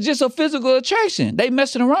 Yeah. So it's just a physical attraction. They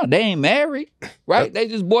messing around. They ain't married, right? They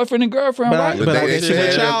just boyfriend and girlfriend, right? But they they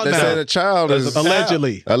said a child they now. said a child is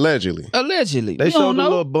Allegedly. Allegedly. Allegedly. They We showed don't a know.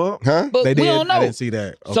 little bump. Huh? But They we did. don't know. I didn't see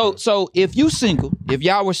that. Okay. So if you single, if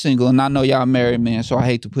y'all were single, and I know y'all married men, so I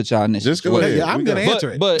hate to put y'all in this Just go situation. ahead. Yeah, I'm gonna But,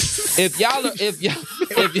 answer it. but if y'all, what are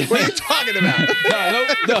you talking about?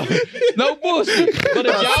 No bullshit. But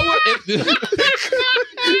if y'all were,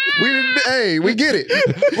 We get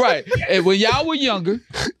it. right, and when y'all were younger,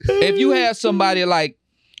 if you had somebody like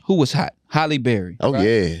who was hot, Halle Berry, Oh right?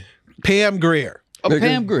 yeah. Pam Grier.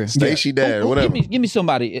 Pam Grier, Stacey Dad, whatever. Give me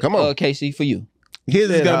somebody. Come on. Casey, for you.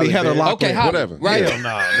 His is gonna be Halle Heather Berry. Locklear. Okay, Halle, whatever. right? Hell no,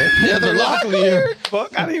 man. Heather Locklear.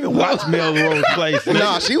 Fuck, I didn't even watch Melrose Place.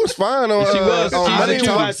 Nah, she was fine on. She was. on She's Money a didn't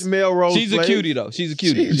Talks. watch Melrose She's a Place. cutie though. She's a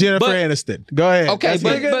cutie. Jennifer But- Aniston. Go ahead. Okay, That's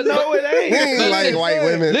but, it. No, it ain't. We ain't like white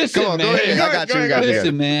women. Listen, Come on, man. go ahead. I got you. Got you.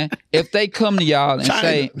 Listen, man. If they come to y'all and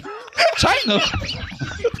say, China.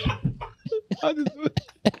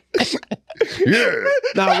 Yeah.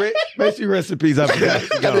 Nah, make sure recipes. I forgot. I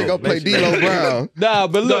think go play D-Lo Brown. Nah,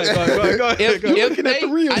 but look, Go ahead. if looking at they, the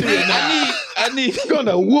real I need.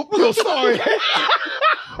 Gonna whoop your story.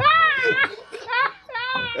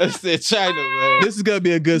 That's it, China, man. This is gonna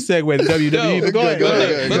be a good segue to WWE. But go ahead. Go Go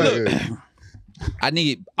ahead. ahead. But Go look, ahead. I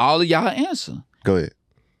need all of y'all answer. Go ahead.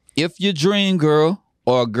 If your dream girl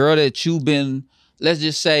or a girl that you've been, let's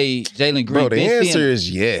just say Jalen Green. Bro, the been answer seeing- is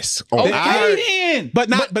yes. Okay, I- then. But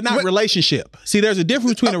not relationship. See, there's a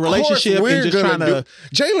difference between a relationship and just trying to.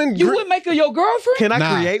 Jalen You Green. would make her your girlfriend? Can I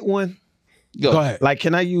Nah. create one? Go ahead. Like,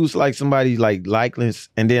 can I use like somebody like likeness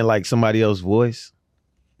and then like somebody else's voice?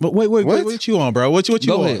 But wait, What? what you on, bro? What you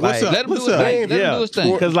Go on? ahead. What's Like, up? Let him What's do his up? thing. Let him do his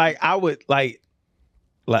thing. Because like I would like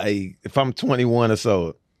if I'm 21 or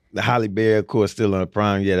so, the Halle Berry, of course, still in the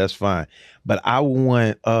prime. Yeah, that's fine. But I would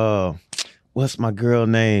want what's my girl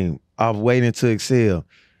name? I'm waiting to excel.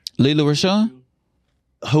 Lila Rashawn?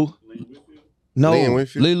 Who? No, Lynn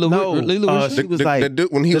Whitfield. Lila Rashawn? she was like the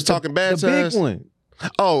dude, when he was the- talking bad the to big us. one.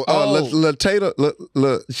 La Taylor.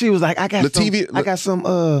 She was like, I got some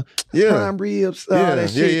Yeah. prime ribs. Yeah, All that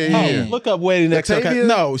shit. yeah. Oh, look up waiting next. Okay. Latavia?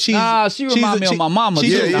 No, she's. Nah, she remind me of my mama.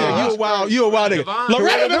 She's Yeah, yeah. You a wild nigga.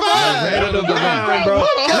 Loretta Devine. Loretta Devine, bro.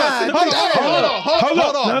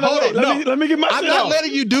 Hold on. No, let me get my I'm shit not off.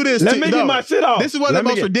 letting you do this. Let me get my shit off. This is one of the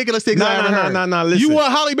most ridiculous things I ever heard. No, listen. You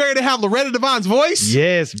want Halle Berry to have Loretta Devine's voice?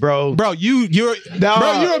 Yes, bro. Bro, you're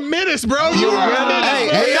a menace, bro. You're a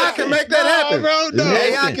menace. Hey, AI can make that happen. bro. No.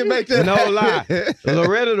 AI can make that No happen. lie.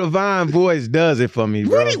 Loretta Devine voice does it for me,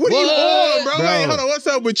 bro. What are you on, bro? Bro. Wait, hold on. What's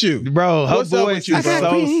up with you? Bro, her What's up voice with you, is bro?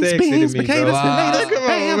 so sexy to me, bro. Wow. Come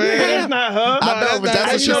on, man. That's not her. I know, but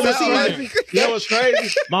that's what you know she what sounds she like. You know what's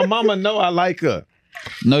crazy? My mama know I like her.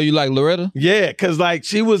 No, you like Loretta? Yeah, cause like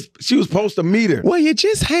she was supposed to meet her. Well, you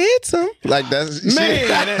just had some. Like that's Man,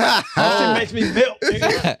 that shit makes me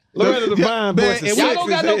melt. Loretta Devine voice is and Y'all sexy don't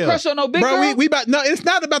got as no hell. crush on no big Bro, girl? we about no. It's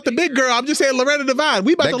not about the big girl. I'm just saying Loretta Devine.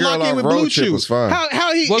 We about That to girl lock in on with Road Blue Trip Chew. was fine.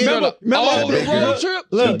 How he? What girl? remember- The road trip?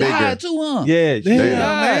 Look, She big died girl. too, huh? Yeah, Damn, yeah.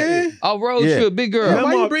 man. Oh, road Yeah. trip, big girl.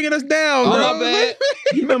 Remember- Why you bringing us down, Oh, bro? my bad.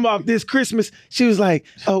 You remember off this Christmas, she was like,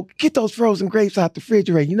 "Oh, get those frozen grapes out the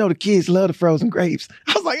refrigerator. You know the kids love the frozen grapes."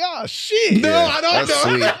 I was like, "Oh shit!" No, I don't That's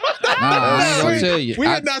know. sweet. Nah, I ain't gonna tell you. We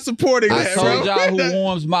I are not supporting I that, told bro. y'all who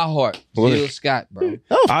warms my heart. What? Jill Scott, bro.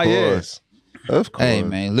 Of Oh, yeah. course. Of course. Hey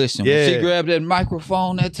man, listen. Yeah. When she grabbed that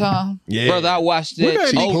microphone that time, Yeah. brother, I watched that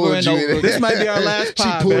She over pulled and you over. in. This might be our last She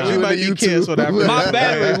pod, pulled man. you We into might get kids YouTube. for that. My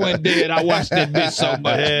battery went dead. I watched that bitch so much,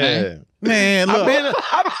 man. Man, look.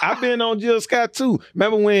 I've been on Jill Scott too.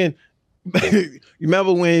 Remember when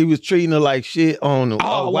he was treating her like shit on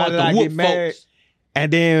Why Did I Get Married? Folks.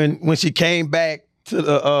 And then when she came back to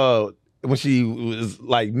the when she was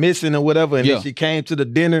like missing or whatever, and Yeah. then she came to the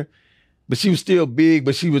dinner, but she was still big,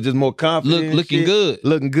 but she was just more confident. and Looking shit. good.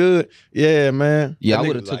 Looking good. Yeah, man. Yeah, That I nigga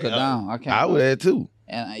would have took like, her down. I can't. I would have too.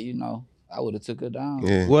 And I would have took her down.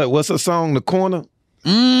 Yeah. What's her song? The Corner?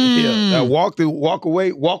 Yeah. Walk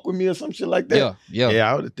away, walk with me or some shit like that. Yeah.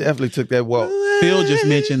 Yeah, I would have definitely took that walk. Phil just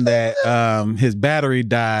mentioned that his battery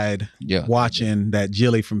died Yeah. watching that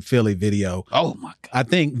Jilly from Philly video. Oh my God. I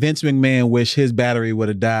think Vince McMahon wished his battery would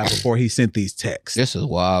have died before he sent these texts. This is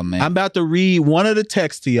wild, man. I'm about to read one of the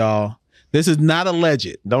texts to y'all. This is not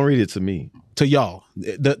alleged Don't read it to me. to y'all,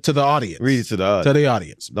 to the audience. Read it to the To audience. the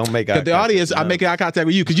audience. Don't make eye Because the contact. audience, I'm making eye contact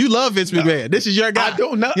with you because you love Vince McMahon. This is your guy. I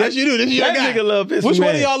don't know. Yes, you do. This is your That guy. nigga love Vince Which one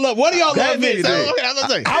McMahon. of y'all love? One of y'all That love Vince. nigga do. Oh, okay, I'm gonna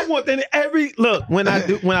say. I want that every look when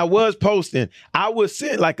I was posting, I would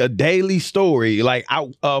send like a daily story like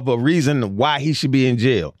of a reason why he should be in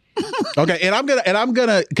jail. Okay, and I'm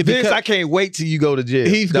gonna. Vince, I can't wait till you go to jail.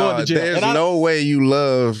 He's going to Dog, jail. there's And I- no way you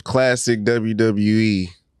love classic WWE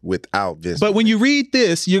without Vince. But when you read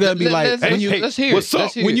this, you're gonna be like, let's, when you let's hear what's it. up?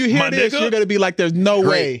 Let's hear when it. you hear My this, nigga. you're gonna be like, there's no Great.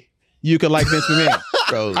 way you could like Vince McMahon.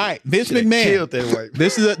 Bro, All right, Vince should've McMahon. killed that white.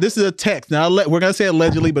 This is a text. Now we're gonna say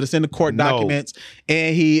allegedly, but it's in the court No. documents.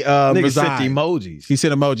 And he Nigga sent resigned. emojis. He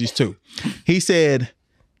sent emojis too. He said,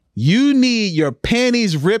 "You need your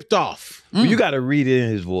panties ripped off." Well, you got to read it in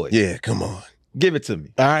his voice. yeah, come on. Give it to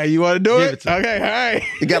me. All right, you want to do Give it? it to me. Okay, all right.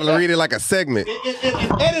 You got to read it like a segment.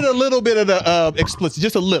 Edit a little bit of the explicit,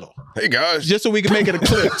 just a little, Hey guys, just so we can make it a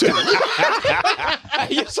clip too.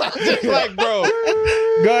 You sound just like, bro.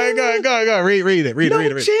 Go ahead. Read it. Read No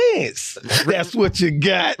it. chance. That's what you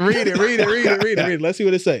got. Read it. Let's see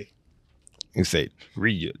what it say. You say,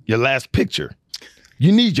 read your last picture.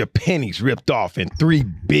 You need your panties ripped off and 3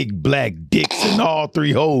 big black dicks in all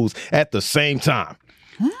 3 holes at the same time.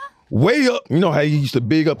 Way up, you know how he used to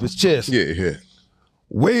big up his chest. yeah.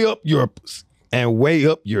 Way up your and way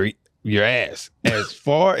up your ass as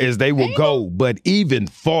far as they will go, but even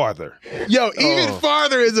farther. Yo, even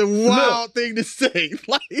farther is a wild Look. thing to say.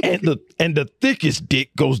 Like, And the thickest dick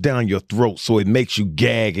goes down your throat, so it makes you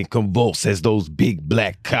gag and convulse as those big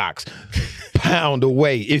black cocks pound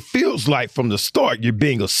away. It feels like from the start you're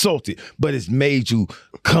being assaulted, but it's made you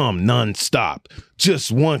come nonstop.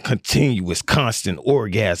 Just one continuous, constant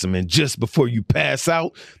orgasm, and just before you pass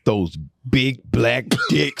out, those big black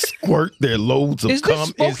dicks squirt their loads of Is this cum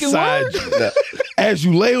spoken inside word? you. As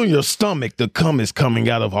you lay on your stomach, the cum is coming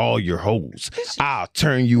out of all your holes. I'll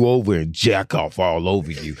turn you over and jack off all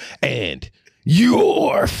over you, and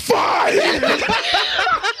you're fired.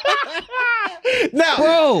 now,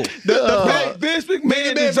 Bro. Hey, Vince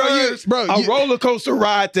McMahon deserves a roller coaster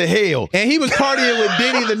ride to hell. and he was partying with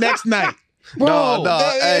Diddy the next night. Bro.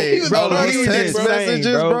 Hey, he was bro, already those text insane, messages,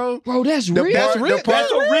 bro. bro. Bro, that's The real. part- real. the part-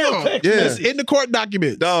 That's a real text. Yeah. It's in the court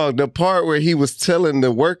documents. Dog, the part where he was telling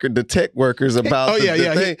the tech workers about Oh, the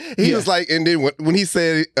yeah. thing, he was like, and then when he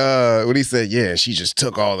said, yeah, she just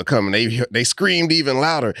took all the cum, and they screamed even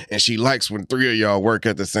louder, and she likes when 3 of y'all work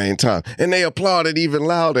at the same time, and they applauded even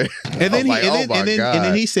louder. And then, and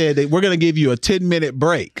then he said that we're gonna give you a 10-minute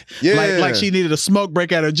break. Yeah. Like she needed a smoke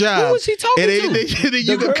break at her job. Who was he talking and to? then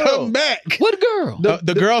you could girl. come back. What girl?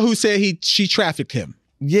 The girl who said she trafficked him.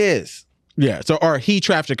 Yes. Yeah. So or he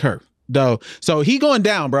trafficked her. Though. So he going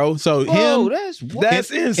down, bro. So Bro, him. That's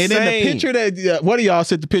and, insane. And then the picture that one of y'all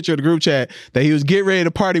sent the picture of the group chat that he was getting ready to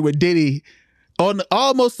party with Diddy on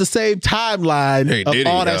almost the same timeline Hey, of Diddy,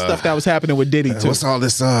 all that stuff that was happening with Diddy too. What's all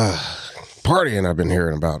this partying I've been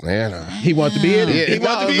hearing about, man? He wanted to be in it. He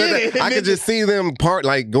wanted to be in it. I could just see them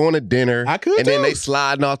going to dinner. I could and then too. they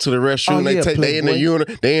sliding off to the restroom. Oh, yeah, they in the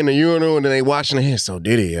Playboy. urinal, and then they washing their hands. So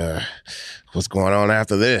Diddy, what's going on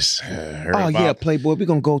after this? Heard Oh about- yeah, Playboy, we're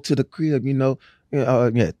gonna go to the crib, you know.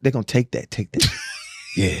 Yeah, they're gonna take that.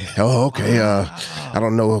 yeah. Oh, okay. I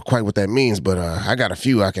don't know quite what that means, but I got a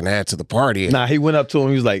few I can add to the party. Nah, he went up to him,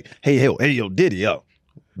 he was like, hey, yo, Diddy, yo,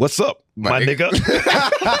 what's up, my nigga?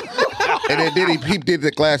 And then Diddy, he did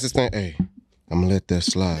the glasses thing. Hey, I'm gonna let that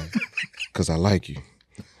slide because I like you.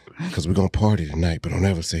 because we're gonna party tonight, but don't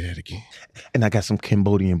ever say that again. And I got some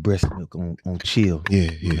Cambodian breast milk on chill. Yeah.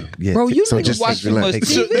 Bro, you So niggas just watch too much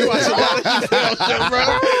relax. TV. You watch a lot of show,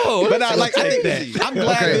 bro. But I think that. I'm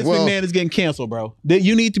glad Okay, Vince well- McMahon is getting canceled, bro. That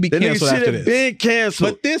you need to be The nigga canceled should after have this. been canceled.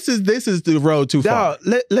 But this is the road too far.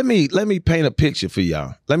 Dog, let me paint a picture for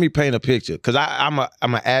y'all. Let me paint a picture because I'm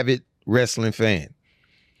an avid wrestling fan.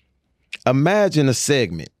 Imagine a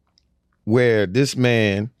segment where this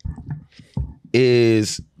man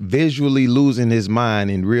is visually losing his mind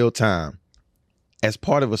in real time as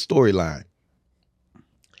part of a storyline.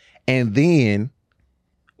 And then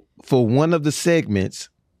for one of the segments,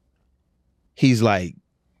 he's like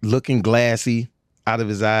looking glassy out of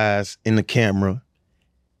his eyes in the camera.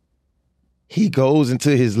 He goes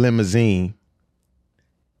into his limousine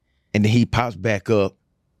and then he pops back up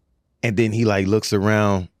and then he like looks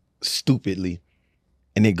around stupidly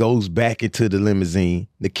and it goes back into the limousine.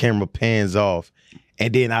 The camera pans off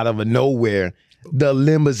and then out of nowhere, the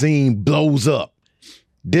limousine blows up.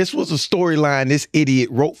 This was a storyline this idiot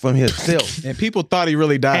wrote from himself. And people thought he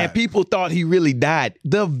really died. And people thought he really died.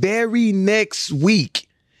 The very next week,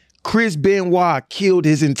 Chris Benoit killed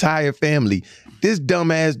his entire family. This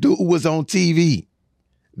dumbass dude was on TV.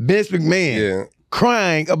 Vince McMahon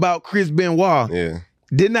crying about Chris Benoit. Yeah.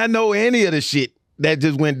 Did not know any of the shit that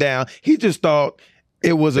just went down. He just thought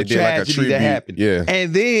it was a They did like a tragedy tribute. that happened. Yeah.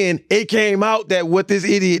 And then it came out that what this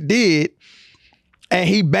idiot did, and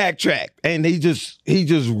he backtracked, and he just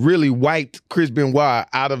really wiped Chris Benoit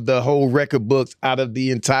out of the whole record books, out of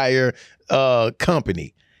the entire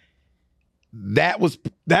company. That was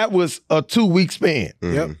a 2-week span.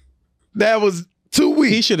 Yep. That was 2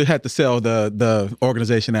 weeks. He should have had to sell the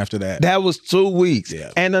organization after that. That was 2 weeks.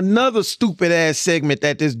 Yeah. And another stupid ass segment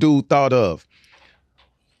that this dude thought of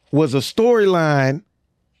was a storyline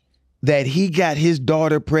that he got his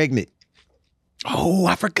daughter pregnant. Oh,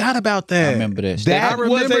 I forgot about that. I remember that. That was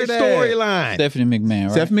remember a that. storyline. Stephanie McMahon,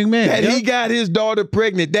 right? Stephanie McMahon. That Yep. he got his daughter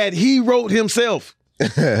pregnant, that he wrote himself.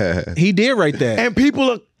 He did write that. And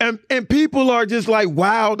people are just like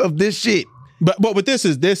wild of this shit. But what this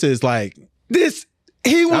is like, This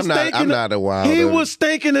he was I'm not a wild. He was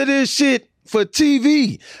thinking of this shit for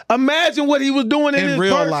TV. Imagine what he was doing in his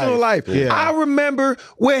real personal life. Yeah. I remember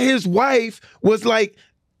where his wife was like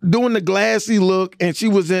doing the glassy look, and she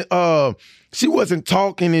wasn't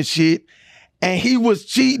talking and shit, and he was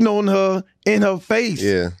cheating on her in her face.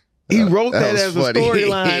 Yeah. He wrote that was as funny. a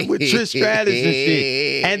storyline with Trish Stratus and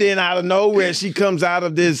shit. And then out of nowhere, she comes out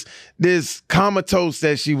of this comatose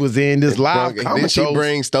that she was in, this live comatose. Did she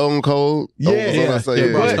bring Stone Cold? Yeah. So,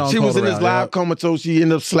 Yeah, brought But Stone she was Cold in this around, live comatose. She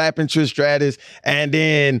ended up slapping Trish Stratus and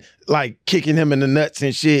then like kicking him in the nuts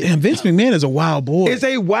and shit. damn, Vince McMahon is a wild boy. It's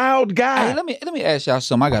a wild guy. Hey, let me ask y'all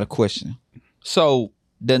something. I got a question. So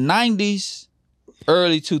the 90s,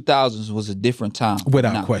 early 2000s was a different time.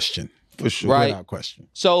 Without Now, question. For sure. Right. Without question.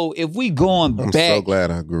 So if we going I'm back, so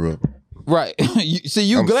glad I grew up. right?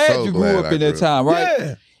 You I'm glad so you grew glad up I in that grew time, right?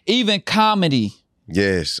 Yeah. Even comedy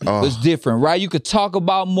Yes. was different, right? You could talk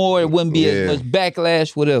about more. It wouldn't be as much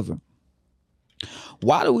backlash, whatever.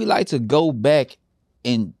 Why do we like to go back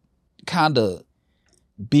and kind of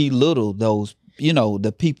belittle those,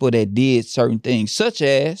 the people that did certain things, such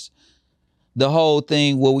as the whole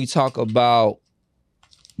thing where we talk about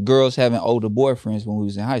girls having older boyfriends when we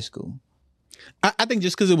was in high school? I think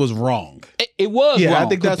just because it was wrong. It was Yeah, wrong. I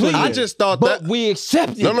think that's what completely. I just thought But that. we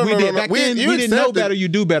accepted it. No, We did. Back We- then, you we didn't know accepted- better. You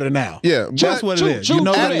do better now. Yeah, That's but what true, it is. true. You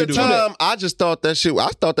know at better. the You do better. time, I just thought that shit. I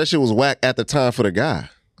thought that shit was whack at the time for the guy.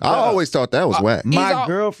 I always thought that was whack. My all-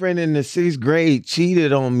 girlfriend in the 6th grade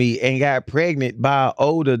cheated on me and got pregnant by an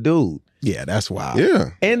older dude Yeah, that's wild. Yeah,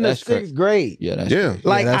 in the That's 6th grade. Yeah, that's yeah.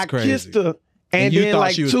 Like that's I crazy. kissed her, and And you then thought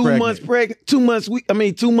like she was 2 pregnant. months pregnant. 2 months.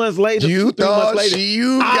 2 months later. You 3 months thought later.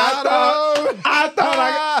 you got her.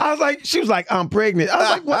 I was like, she was like, I'm pregnant. I was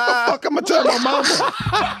like, what the fuck? I'm gonna tell my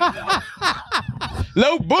mama.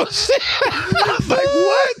 Low bullshit. I was like,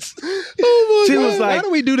 what? She was Why like,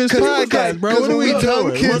 do we do this 'cause it was podcast, like- bro? 'cause What are when we we dumb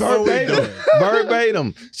doing? kids- What are we verbatim, doing?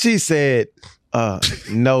 verbatim. She said,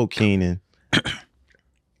 no, Keenan,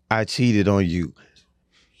 I cheated on you.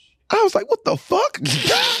 I was like, what the fuck?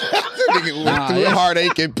 Nigga Nah, went through it's-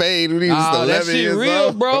 heartache and pain when he was that 11 shit years real,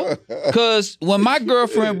 old. bro. Cause when my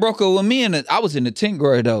girlfriend broke up with me, I was in the 10th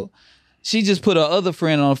grade though. She just put her other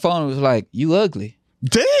friend on the phone and was like, "You ugly."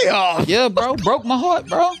 Damn. Yeah, bro. Broke my heart,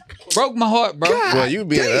 bro. Broke my heart, bro. Well, you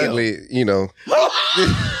being ugly,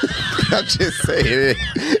 I'm just saying,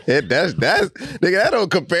 that's nigga. That don't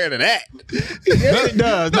compare to that. Yes, it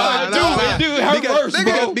does. it do hurt worse,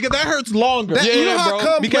 bro. Because that hurts longer. You know how bro.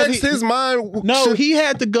 complex Because his mind. No, he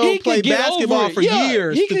had to go He play could get basketball over it. for Yeah,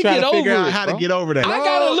 years he to could try get to figure over out it, how to bro. get over that. I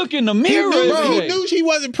gotta look in the He mirror. knew, every he day. knew she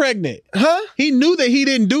wasn't pregnant. Huh? He knew that he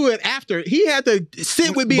didn't do it after. He had to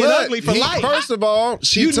sit with being But ugly for life. First of all,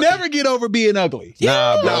 You never get over being ugly.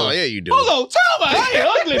 Nah, bro. No, yeah, you do. Hold on, tell me, I ain't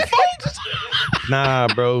ugly, folks. Nah,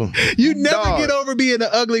 bro. You never Dog. get over being an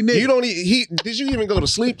ugly nigga. You don't. Did you even go to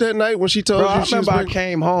sleep that night when she told Bro, I you she was remember I pregnant?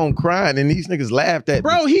 came home crying and these niggas laughed at me.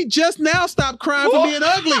 Bro, he just now stopped crying for being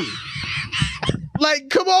ugly. Like,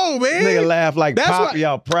 come on, man. Nigga laugh like That's Poppy why-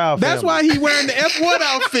 out proud. That's why he wearing the F1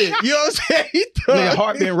 outfit. You know what I'm saying? He nigga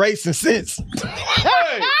heart been racing since.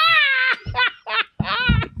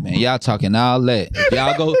 Man, y'all talking all that. If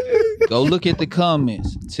y'all go look at the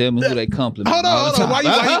comments. Tell me who they compliment. Hold on. Why you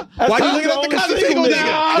looking at the comments? Single nigga?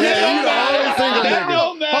 Yeah, you the only single nigga.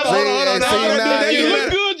 Hold on. You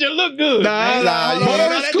look good. You look good. Nah, Hold on.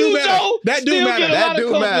 That do matter. That do matter. That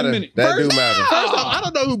do matter. That do matter. First off, I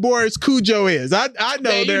don't know who Boris Cujo is. I know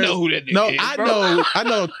Man, you there's know who that nigga no. is, I bro.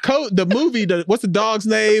 know. The movie. What's the dog's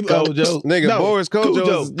name? Kojo. Nigga, No, Boris Kojo.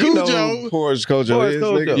 You know who Boris Kojo Boris is,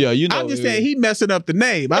 Kojo. nigga. Yeah, you know. I'm just saying he messing up the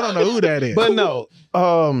name. I don't know who that is. But no,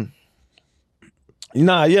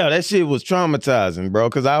 that shit was traumatizing, bro.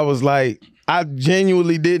 Because I was like, I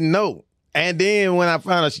genuinely didn't know. And then when I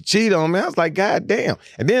found out she cheated on me, I was like, God damn.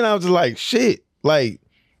 And then I was just like, shit, like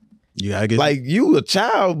yeah, I guess you a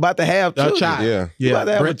child about to have children. a child. Yeah. You about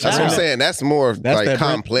to have a That's what I'm child. saying. That's more That's like that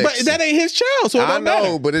complex. But that ain't his child, so it I don't know,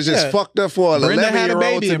 matter. but it's just Yeah. fucked up for an Brenda had a 11-year-old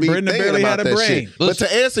baby to and be Brenda thinking barely about had a that brain. shit. But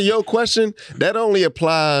to answer your question, that only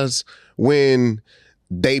applies when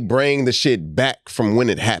they bring the shit back from when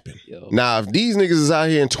it happened. Yo. Now, if these niggas is out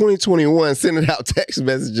here in 2021 sending out text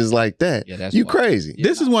messages like that, Yeah, that's you wild. crazy.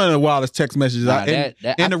 This is one of the wildest text messages. Nah,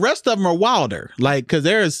 And the rest of them are wilder. Like,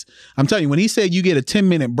 because I'm telling you, when he said you get a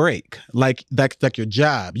 10-minute break, like your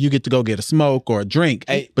job, you get to go get a smoke or a drink,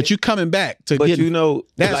 but you coming back to But get. you know,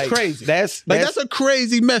 That's like, crazy. That's That's a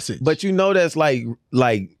crazy message. But you know that's like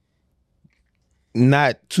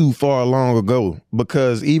not too far long ago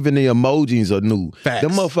because even the emojis are new. Facts.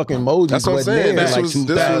 Them motherfucking emojis That's what I'm wasn't saying. there This like was-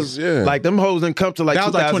 2000. yeah. Like them hoes didn't come to like that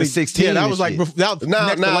was like 2016. Yeah, that and was like shit. that was Now,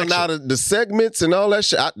 next now, election. now, the segments and all that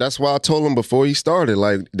shit. That's why I told him before he started.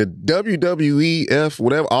 Like the WWEF,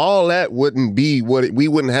 whatever, all that wouldn't be what we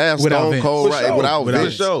wouldn't have Without Stone Vince. Cold For right sure. without Without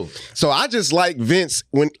Vince. For sure. So I just like Vince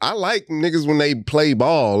when I like niggas when they play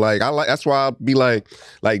ball. Like I like that's why I'll be like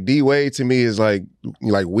D Wade to me is like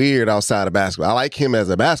weird outside of basketball. I like him as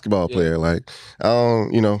a basketball player. Like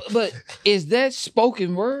But is that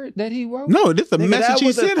spoken word that he wrote? No, this is a Nigga, message that he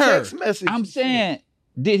was a sent her. text message. I'm saying,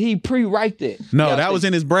 did he pre-write that? No, Y'all that think- was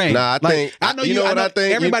in his brain. Nah, I think I know you know what I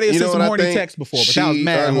think. Everybody has you sent know some what I horny think? text before, but she that was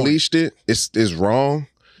mad horny. unleashed it. It's wrong,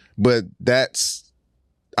 but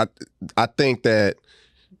I think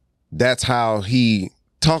that's how he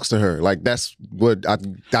talks to her. Like that's what I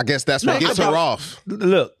guess that's what gets her off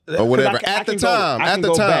Look, or whatever. 'cause I At the can go- time, I at can the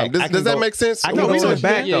go time, back. I does can that go- make sense? I can What go we to the saying?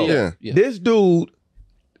 back though. Yeah. This dude,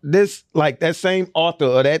 that same author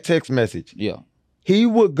of that text message, Yeah. he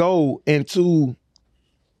would go into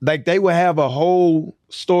like they would have a whole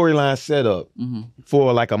storyline set up Mm-hmm.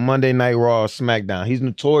 for like a Monday Night Raw or SmackDown. He's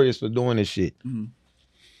notorious for doing this shit. Mhm.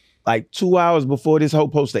 Like 2 hours before this whole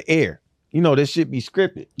supposed to air, this shit be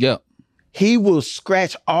scripted. Yeah. He will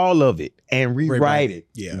scratch all of it and rewrite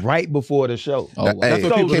it right before the show. Oh, wow. That's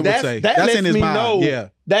what Hey, people would say. That That's lets in his me mind. know Yeah.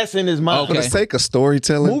 that's in his mind. For the sake of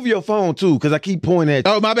storytelling, Move your phone too, because I keep pointing at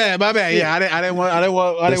you. Oh, my bad. Yeah, I didn't want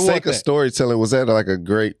for the sake of that. storytelling, was that like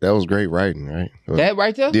that was great writing, right? That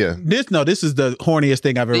right there? Yeah. This is the horniest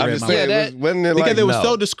thing I've ever I'm read in just my life. saying, that- wasn't it Because like it was no.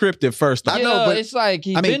 so descriptive first off. I know, but it's like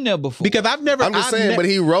he's been there before. Because I've never. I'm just saying, but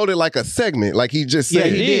he wrote it like a segment, like he just Yeah,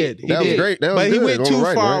 said. he did. He That was did. great. That was But he good went on too the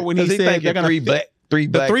writing, far right? when he Because said thinking they're gonna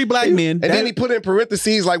three black men. And then he put in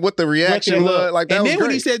parentheses like what the reaction was. Like that and was then great.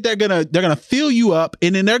 when he said they're gonna fill you up,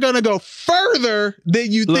 and then they're gonna go further than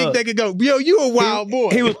you think Look, they could go. Yo, you a wild boy.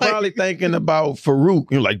 He was Like, probably thinking about Farouk.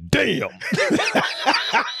 You're like, damn.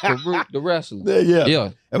 Farouk, the wrestler. Yeah.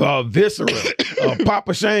 Yeah. Viscera.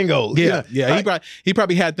 Papa Shango. yeah. Like, He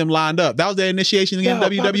probably had them lined up. That was their initiation yeah, against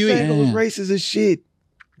Papa WWE. Shango was racist as shit.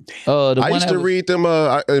 The I one used that to was- read them,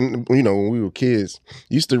 when we were kids,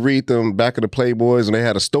 used to read them back of the Playboys and they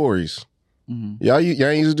had the stories. Y'all ain't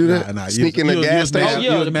used to do that? Nah, Sneak in the gas station? Oh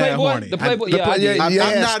yeah, was the mad Playboy. horny. The Playboy. The Yeah, I did. you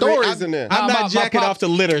had not- stories in there. I'm Nah, not my jacking pop- off the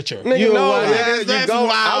literature. Nigga, You no, what? yeah, That's I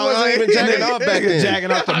wild. wasn't even jacking off back then.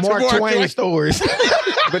 Jacking off the Mark Mark Twain Twain. stories.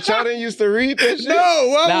 But y'all didn't used to read that shit? No,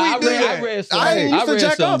 why Nah, would we do that? I read some. I ain't used to read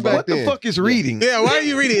jack some, off bro. back What the then. fuck is reading? Yeah, why are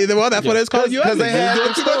you reading it? Well, that's what it's called. You 'Cause they had doing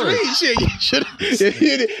them too much stories. reading shit.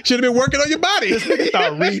 You should have been working on your body.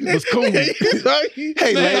 Thought reading was cool. Hey,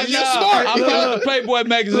 Man, ladies, you're nah, smart. I picked up the Playboy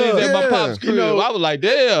magazines at my Yeah. pop's crib. You know, I was like,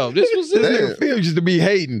 damn, this was This it. nigga Phil used to be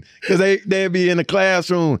hating because they'd be in the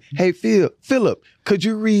classroom. Hey, Philip, could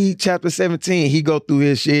you read chapter 17? He go through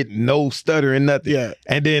his shit, no stuttering, nothing. Yeah.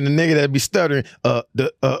 And then the nigga that'd be stuttering,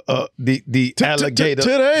 the alligator. To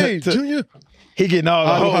the age, Junior. He getting all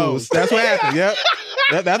the All the hoes. hoes. That's what happened. Yep.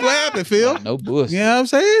 That's what happened, Phil. No bullshit. You know what I'm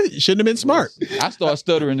saying? You shouldn't have been smart. I start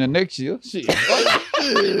stuttering the next year. Shit.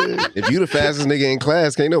 If you the fastest nigga in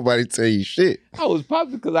class, can't nobody tell you shit. I was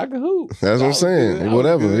popular because I could hoop. That's what I'm saying.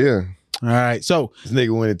 Whatever, yeah. All right. So This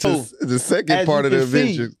nigga went into The second As part you of the can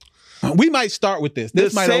see, adventure. we might start with this.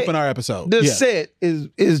 This The might set- open our episode. the Yeah. set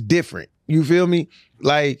is different. You feel me?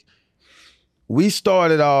 Like we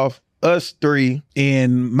started off us three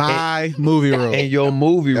In my movie room. in your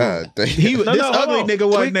movie room. God damn. This hold ugly on. nigga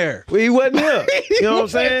wasn't there. He wasn't here. You know what I'm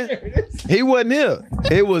saying? He wasn't here.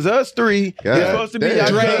 It was us three. God It's supposed to be damn.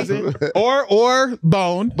 our Dre. cousin. or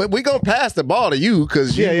Bone. But we gonna pass the ball to you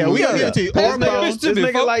because Yeah, yeah, we gonna give it to you. Or This nigga Bone. is This Stupid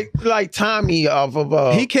nigga folk. like Tommy off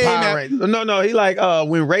of He came Power out- Rangers. No, he like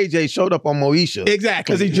when Ray J showed up on Moesha.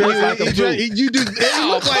 Exactly. 'Cause he dressed like a fool. You do. He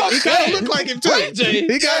look like. He kind of look like him too. Ray J.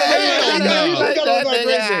 He kind of look like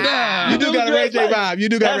Ray J. Nah, You do got a Ray J vibe. You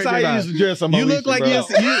do got That's a how Ray J he vibe. used to dress on You Moesha, look like bro.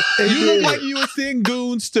 you look like you would send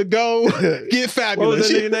goons to go get What fabulous. was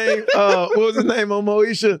his name? What was his name on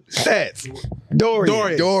Moesha? Stats.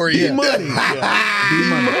 Dorian. Dorian. Money.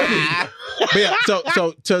 But yeah,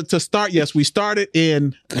 so to start, yes, we started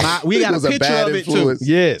in we got a was a picture bad of it too. influence.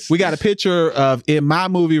 Yes. We got a picture of in my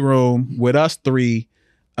movie room with us three,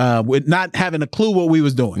 with not having a clue what we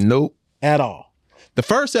was doing Nope. at all. The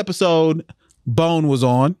first episode, Bone was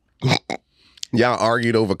on. Y'all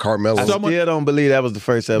argued over Carmelo. I still don't believe that was the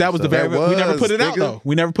first episode. That was the very. That We never was, put it out nigga. though.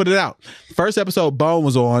 We never put it out. First episode, Bone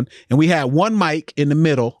was on, and we had one mic in the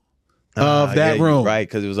middle of that yeah, room. right,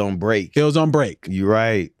 because it was on break. It was on break. You're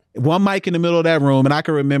right. One mic in the middle of that room, and I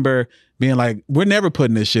can remember being like, "We're never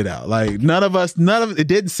putting this shit out." Like none of it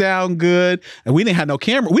didn't sound good, and we didn't have no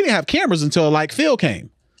camera. We didn't have cameras until like Phil came.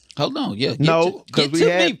 Hold on, yeah. No, because get we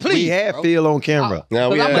to had me, please. we had bro. Phil on camera. Now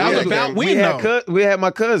we That had, That was yeah, about we when had though. we had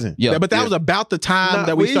my cousin. Yeah, But that was about the time Nah,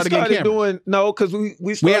 that we started getting cameras. doing because we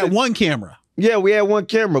We started, had one camera. Yeah, we had one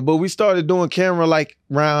camera, but we started doing camera like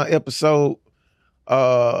around episode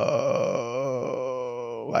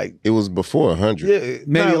like it was before 100. yeah,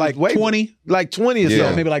 Maybe nah, like way- 20. like 20 or Yeah.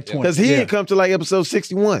 something. Maybe like 20. Because he Yeah. didn't come to like episode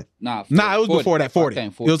 61. Nah, Nah, it was before that. 40. Okay,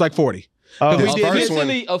 It was like 40. Oh, we His did first one,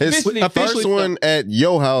 officially, his first one at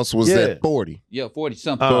your house was Yeah. at 40, Yeah, 40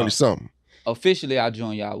 something. 40 something, Officially, I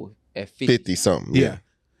joined y'all at 50. 50 something. Yeah.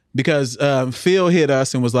 Because Phil hit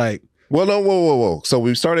us and was like, Well, no, whoa. So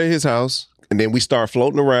we started at his house, and then we start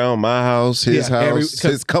floating around my house, his Yeah, house,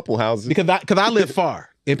 his couple houses. because I live far.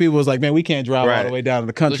 And people was like, man, we can't drive all Right. the way down to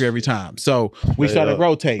the country every time. So we started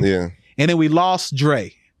rotating. Yeah. And then we lost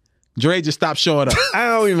Dre. Dre just stopped showing up. I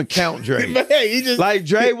don't even count Dre. Hey, he just Like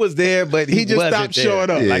Dre was there, but he just wasn't stopped there. showing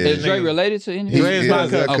up. Yeah. Like Is Dre related to anything? Dre is Yeah, my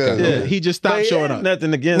he's our cousin. cousin. Yeah. He just But stopped he showing had up.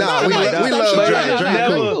 Nothing against Nah, him. we Like, love but Dre. Dre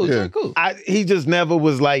never- cool. Yeah. cool. he just never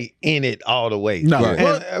was like in it all the way. No. Right.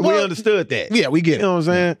 And we understood that. Yeah, we You get it. know what I'm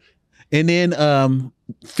saying? And then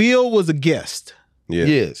Phil was a guest. Yeah.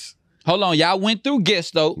 Yes. Hold on, y'all went through guests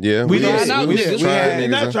though. Yeah. We did. was- Nah, we we was did. trying We niggas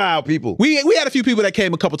not out. trial people. We had a few people that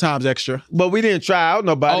came a couple times extra. But we didn't try out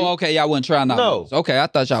nobody. Oh, okay, y'all wasn't trying out. No. Okay, I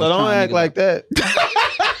thought y'all So was don't trying act niggas like that.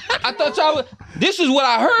 out. I thought y'all was, this is what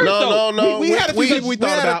I heard though. No. We had a few people we thought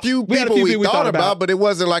had about. a few We had a people few we people we thought thought about, about. but it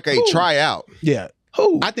wasn't like a tryout. Yeah.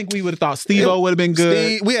 Who? I think we would have thought Steve-O would have been good.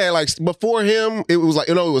 Steve, we had like before him, it was like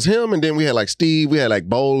it was him, and then we had like Steve, we had like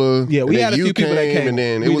Bowler. Yeah, we and then had a you few people that came. and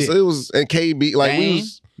then We did. it was and KB like we Dame?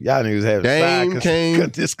 was. Y'all niggas having Dame side came.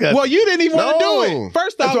 discussion. Well, you didn't even want to No. do it.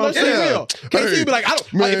 First off, That's what let's I'm be saying. real. KC Hey, be like, if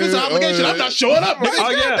it's an man, obligation, I'm not showing up. Nigga. Oh,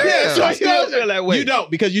 yeah. Yeah. So I still feel that way. You don't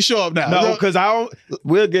because you show up now. No, because I don't.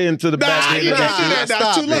 We'll get into the back Nah, end you of can't that. do that now.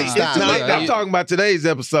 It's too late. It's Stop. too late Nah, now. I'm talking about today's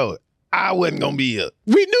episode. I wasn't gonna be here.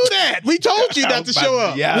 We knew that. We told you not to show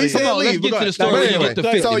up. Yeah, We yeah. said Come on, let's leave. get But to the go story. ahead. When you Anyway, get to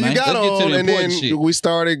 50, so you man. got Let's get to on, the and then important shit. we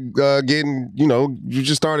started getting, you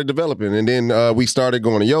just started developing, and then we started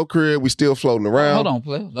going to your crib. We still floating around. Hold on,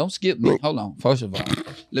 player. Don't skip me. Hold on. First of all,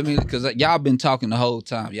 let me because y'all been talking the whole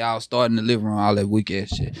time. Y'all starting the living room, all that weak ass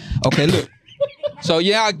shit. Okay, look. So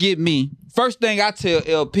y'all get me. first thing I tell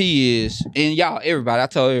LP is, and y'all, everybody, I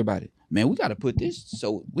tell everybody, man, we got to put this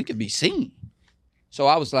so we can be seen. So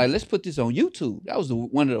I was like, let's put this on YouTube. That was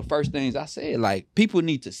one of the first things I said. Like, people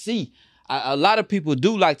need to see. A lot of people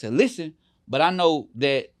do like to listen, but I know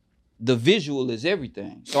that the visual is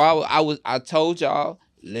everything. So I told y'all,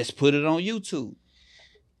 let's put it on YouTube.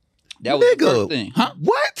 That was the first thing. Huh?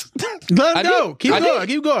 What? Let I him go. did. Keep I going. did.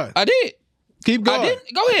 Keep going. I did. Keep I going.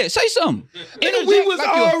 didn't. Go ahead. Say something. Nigga, we was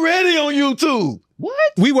already on YouTube. What?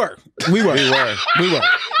 We were. We were on YouTube.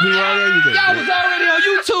 Y'all was already on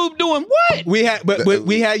YouTube doing what? We had, but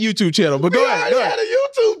we had YouTube channel. But go ahead. Go We had ahead.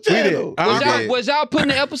 a YouTube channel. We did. did. Was y'all putting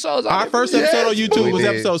the episodes on Our there? first episode on YouTube we was did.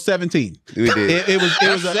 episode 17. We did. It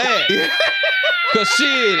was sad. Cause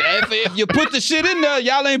shit, if you put the shit in there,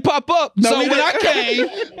 y'all ain't pop up. No, so we when I didn't.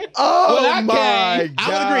 came, Oh When I my came,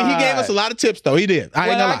 God. I would agree. He gave us a lot of tips, though. He did. I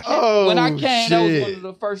ain't gonna lie. when I came, that was shit. one of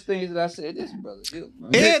the first things that I said. This brother,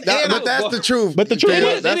 And But that's the truth. But the truth It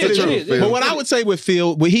is, is, that's it the is, truth. it is. Phil. but what I would say with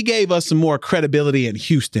Phil, well, he gave us some more credibility in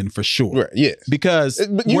Houston for sure. Right, yes. Because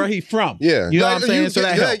But you- where he from. Yeah. You know what I'm saying? So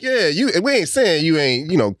that helped. We ain't saying you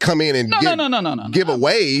ain't, come in and No. give a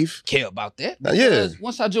wave. Care about that? Yeah. Because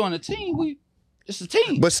once I joined the team, it's a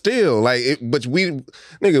team. But still,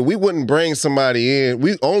 we wouldn't bring somebody in.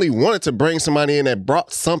 We only wanted to bring somebody in that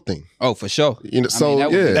brought something. Oh, for sure. So,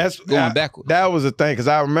 that yeah. was That's going backwards. That was the thing, because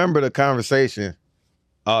I remember the conversation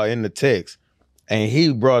in the text, and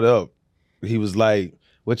he brought up, he was like,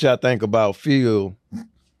 what y'all think about Phil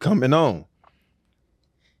coming on?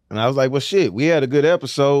 And I was like, well, shit, we had a good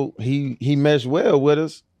episode. He meshed well with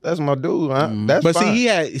us. That's my dude, huh? That's But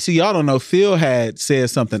fine. see, y'all don't know. Phil had said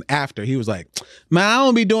something after. He was like, "Man, I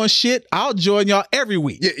don't be doing shit. I'll join y'all every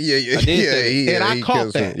week." Yeah. I did say And I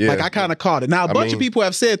caught that. Like I kind of caught it. Now a bunch of people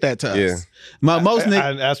have said that to us.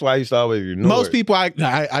 Yeah. That's why I used to always ignore Most it. people, I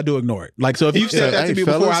do ignore it. Like so, if you've said that to me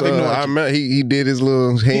before, I've ignored I you. remember he did his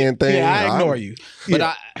little hand thing. Yeah, I ignore you. But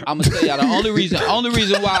I'm gonna tell y'all the only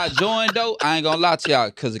reason why I joined though, I ain't gonna lie to y'all,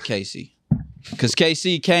 because of KC. Because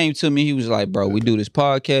KC came to me, he was like, "Bro, we do this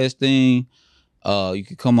podcast thing. You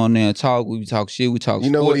can come on there and talk. We talk shit. We talk.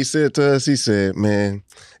 You know what he sports." said to us? He said, "Man,"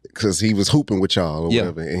 because he was hooping with y'all or Yeah.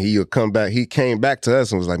 whatever, and he'll come back. He came back to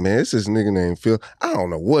us and was like, "Man, it's this nigga named Phil. I don't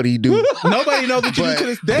know what he do." Nobody knows what you do to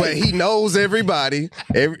this day. But he knows everybody.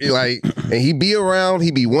 And he be around.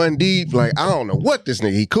 He be one deep. Like, I don't know what this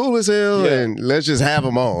nigga. He cool as hell, Yeah. and let's just have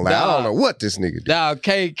him on. Like, I don't know what this nigga do. Now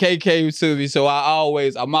K came to me, so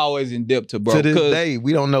I'm always in depth to bro. To this 'cause- day,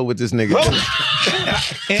 we don't know what this nigga is.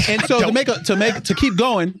 And so to keep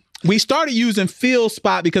going, we started using Phil's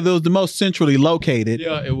spot because it was the most centrally located.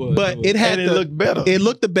 Yeah, it was. But it had And it looked better. It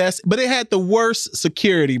looked the best, but it had the worst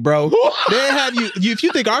security, bro. They have you. If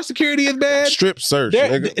you think our security is bad, Strip search,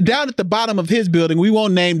 they're nigga. down at the bottom of his building. We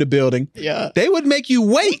won't name the building. Yeah. They would make you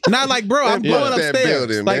wait. Not like, bro, I'm Yeah. going That upstairs.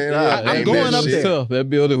 building, Like man. I'm Ain't going that up shit. there. That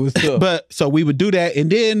building was tough. But so we would do that,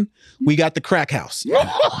 and then we got the crack house.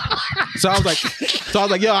 So I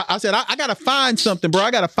was like, yo, I said, I gotta find something, bro.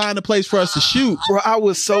 I gotta find a place for us to shoot. Bro, I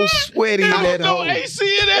was so sweaty in that hole.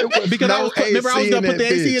 Because I was gonna put the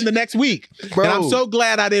AC in the next week. Bro. And I'm so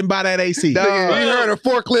glad I didn't buy that AC. Dog. You heard a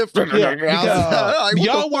forklift. Because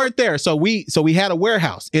y'all weren't there, so we had a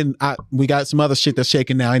warehouse, and we got some other shit that's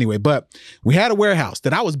shaking now anyway. But we had a warehouse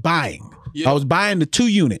that I was buying. Yeah. I was buying the 2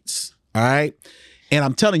 units. All right, and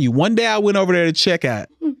I'm telling you, one day I went over there to check out,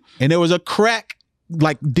 and there was a crack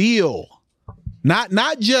like deal, not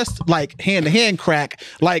just like hand to hand crack,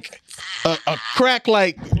 like a crack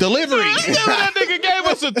like delivery. That nigga gave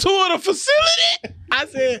us a tour of the facility.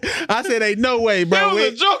 I said, ain't no way, bro. It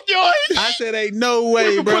was a joke, yo. I said, ain't no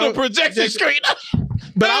way, We bro. put a projection screen up.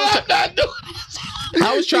 But I'm not doing this.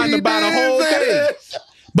 I was trying to buy the whole thing.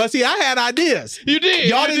 But see, I had ideas. You did.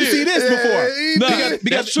 Y'all you didn't did. see this before. Nah, because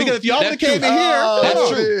that's true. if y'all would have That's came in true. here, That's hold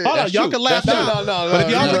on, true. hold on, That's y'all true. can laugh That's now. true. But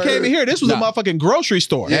if y'all would have came in here, this was a Nah. motherfucking grocery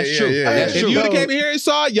store. That's true. That's If true. you would have came in here and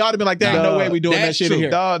saw it, y'all would have been like, there ain't no way we doing that That's shit in true. here.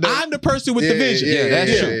 Dog, I'm the person with the vision. Yeah,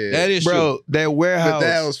 that's true. yeah. That is Bro, that warehouse. But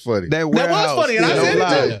that was funny. That warehouse. funny, and I don't said it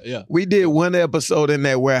lie. too. Yeah. We did one episode in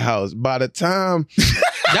that warehouse. By the time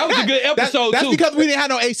That was a good episode That's too. because we didn't have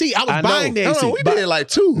no AC. I was I know. buying the No, AC. we did like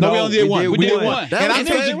 2. No, we only did one. we did one. That And was I a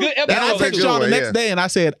told good you, episode. and I That was texted a y'all the good next one, day, and I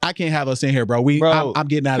said, I can't have us in here, bro. Bro, I'm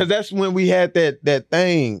getting out because of it. that's when we had that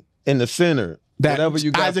thing in the center. That Whatever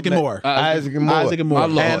you got Isaac from and that- Moore. Isaac and Moore. Isaac and Moore. My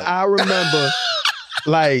Lord. And I remember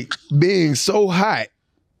like being so hot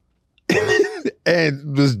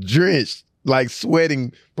and was drenched like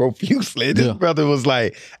sweating profusely. This Yeah. brother was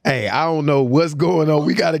like, "Hey, I don't know what's going on.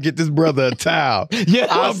 We got to get this brother a towel." Yeah,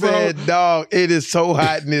 I bro. said, "Dog, it is so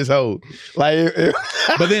hot in this hole." Like,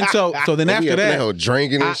 But then so then We after up in that, hole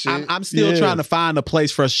drinking and shit. I'm still Yeah. trying to find a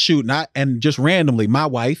place for us to shoot. And just randomly, my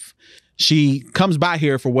wife, she comes by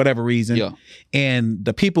here for whatever reason. Yeah. And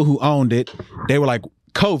the people who owned it, they were like,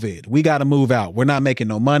 COVID, we got to move out. We're not making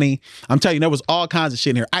no money. I'm telling you, there was all kinds of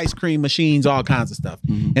shit in here, ice cream machines, all kinds of stuff.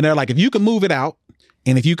 Mm-hmm. And they're like, if you can move it out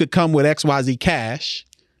and if you could come with XYZ cash,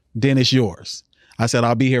 then it's yours. I said,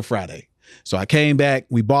 I'll be here Friday. So I came back,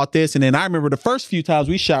 we bought this. And then I remember the first few times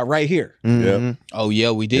we shot right here Yeah. Oh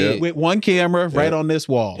yeah, we did. with one camera right on this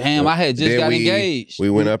wall. Damn, I had just Then got we- engaged. We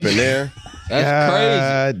went up in there. That's crazy.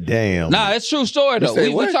 God damn. Nah, that's true story though. say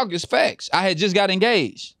We what? talking facts. I had just got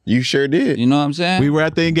engaged. You sure did. You know what I'm saying? We were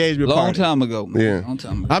at the engagement long party. time ago. Man. Yeah. Long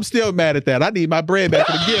time ago. I'm still mad at that. I need my bread back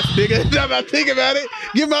for the gift, nigga. Now I think about it.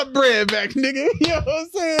 Give my bread back, nigga. You know what I'm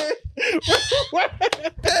saying?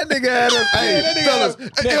 That nigga had us. Hey, that nigga fellas,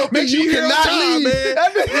 had- LP, Make sure you you're on cannot time, leave. man.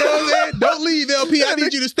 That You know what I'm saying? Don't leave, LP. I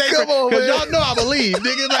need you to stay Come on, because man. y'all know I'ma leave,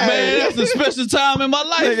 nigga. Like, Man, that's a special time in my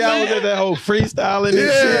life, Nigga, I was man. at that whole freestyling Yeah,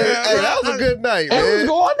 and shit. hey, that was a good night, It was man.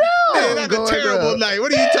 going down. Man, that's a going terrible down. night.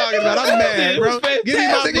 What are you talking about? I'm mad, bro. It was Give me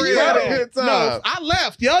my fantastic. bread. You had a back. good time. No, I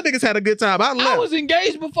left. Y'all niggas had a good time. I left. I was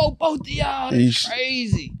engaged before both of y'all. That's Yeesh.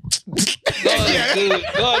 crazy. God is good.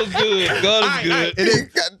 God is good. God is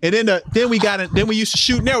good. And then we used to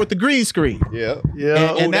shoot in there with the green screen. Yeah.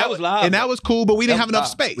 Yeah. And that was live. And that was cool, but we didn't That have was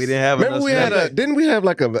enough live. space. We didn't have Remember enough we had space. didn't we have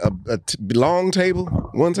like a long table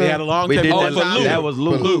one time? We had a long We table. did Oh, for Lou. that was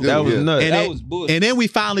Lou. Lou, That was yeah. nuts. And That then- was bullshit. And then we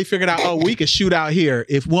finally figured out, oh, we could shoot out here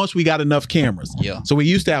if once we got enough cameras. Yeah. So we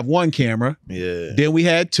used to have one camera, Yeah. then we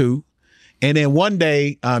had two. And then one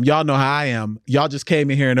day, y'all know how I am. Y'all just came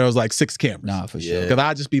in here and there was like 6 cameras. Nah, for sure. Because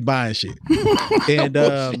I just be buying shit.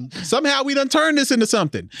 And somehow we done turned this into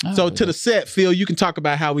something. So to the set, Phil, you can talk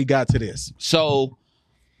about how we got to this. So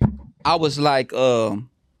I was like,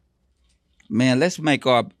 man, let's make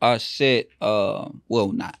our set,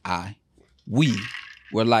 well, not I, we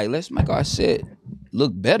were like, let's make our set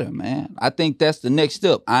look better, man. I think that's the next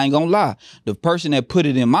step. I ain't gonna lie. The person that put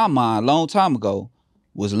it in my mind a long time ago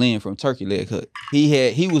was Lynn from Turkey Leg Hut.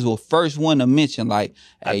 He was the first one to mention like,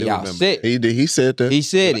 hey, do y'all remember. set. He did. He said that. He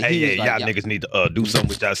said it. Hey, He yeah, was y'all like, niggas need to do something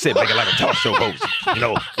with y'all set, make it like a talk show host. You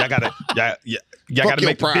know, y'all gotta Fuck your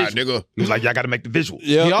make pride, the visual. nigga. He was like, y'all gotta make the visual.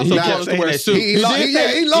 Yeah, He also he told us to wear a suit.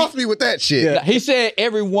 He lost me with that shit. He said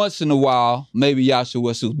every once in a while, maybe y'all should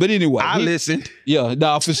wear suits. But anyway, I listened. Yeah,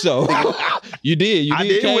 nah, for sure. You did. You I did.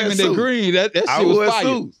 did Came wear in that suits. green. That I shit was wore fire.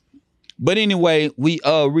 suits. But anyway, we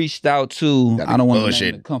reached out to That I don't want to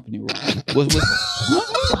bullshit. name the company wrong.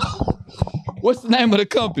 What's the name of the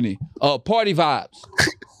company? Party Vibes.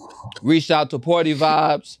 Reached out to Party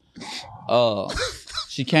Vibes.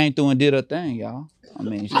 She came through and did her thing, y'all. I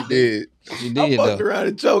mean, she did. She I did fucked though. around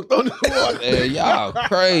and choked on the water. Man, y'all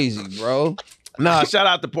crazy, bro. Nah, shout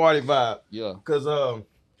out to Party Vibe. Yeah. Cause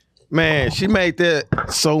man, she made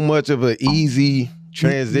that so much of an easy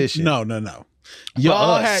transition. No.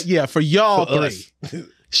 Y'all us. had, for y'all For three.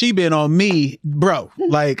 She been on me, bro.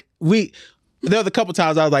 Like there was a couple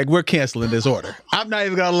times I was like, we're canceling this order. I'm not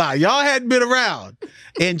even gonna lie. Y'all hadn't been around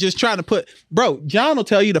and just trying to bro, John will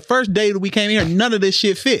tell you the first day that we came here, none of this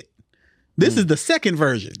shit fit. This is the second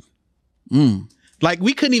version. Like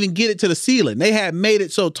we couldn't even get it to the ceiling. They had made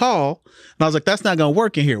it so tall. And I was like, that's not gonna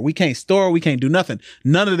work in here. We can't store, we can't do nothing.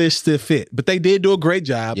 None of this still fit. But they did do a great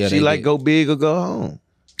job. Yeah, She they like did. go big or go home.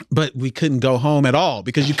 But we couldn't go home at all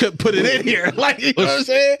because you couldn't put it in here. Like, you know what I'm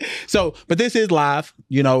saying? So, but this is live.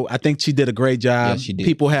 You know, I think she did a great job. Yeah, she did.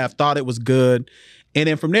 People have thought it was good. And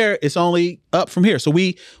then from there, it's only up from here. So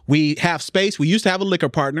we have space. We used to have a liquor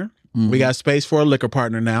partner. We got space for a liquor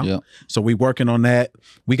partner now. Yep. So we working on that.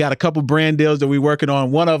 We got a couple brand deals that we working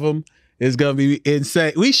on. One of them is going to be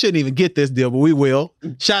insane. We shouldn't even get this deal, but we will.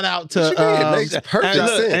 Shout out to... It makes perfect And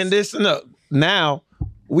look, sense. and this now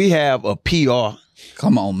we have a PR.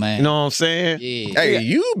 Come on, man. You know what I'm saying? Yeah. Hey,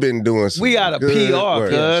 you've been doing some We got a good PR,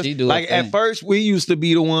 work. Yeah, cuz she do her like at thing. first we used to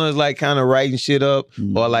be the ones like kind of writing shit up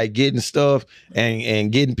or like getting stuff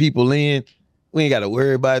and getting people in. We ain't got to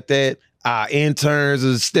worry about that. Our interns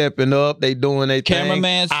are stepping up. They doing their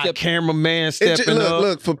Cameraman thing. Our step- cameraman It stepping ju- up.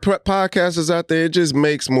 look for podcasters out there. It just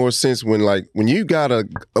makes more sense when you got a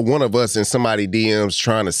one of us in somebody DMs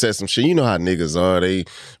trying to set some shit. You know how niggas are. They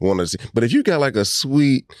want to see. But if you got like a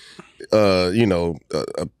sweet,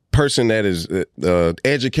 a person that is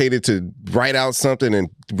educated to write out something and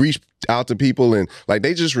reach out to people and like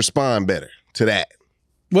they just respond better to that.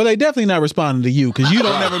 Well, they definitely not responding to you because you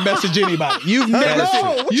don't ever message anybody. You've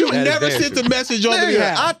never sent a message on the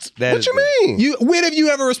behalf. What you mean? When have you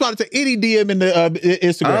ever responded to any DM in the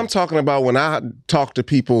Instagram? I'm talking about when I talk to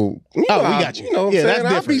people. We got you. You know what I'm saying?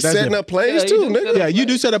 I be setting up plays too, nigga. Yeah, you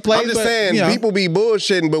do set up plays. I'm just saying, people be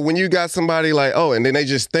bullshitting, but when you got somebody like, and then they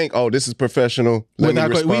just think, this is professional. We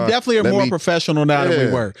definitely are more professional now than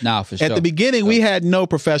we were. Nah, for sure. At the beginning, we had no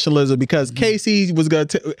professionalism because Casey was going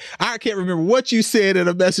to. I can't remember what you said in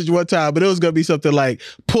a message one time, but it was going to be something like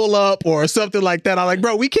pull up or something like that. I'm like,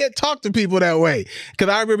 bro, we can't talk to people that way.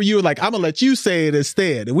 Because I remember you were like, I'm going to let you say it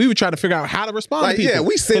instead. And we were trying to figure out how to respond to people. Yeah,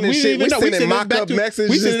 we sending shit. We sending mock-up messages.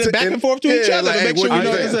 We sending it back and forth to each other to make sure you know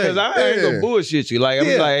what to say. Because I ain't gonna bullshit you. Like, I'm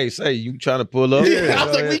like, hey, say, you trying to pull up? Yeah, I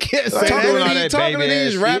was like, we can't say that. Talking to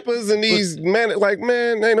these rappers and these men, like,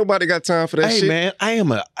 man, ain't nobody got time for that shit. Hey, man,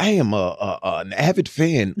 I am an avid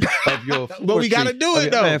fan of your. But we got to do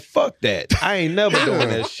it, though. Man, fuck that. I ain't never doing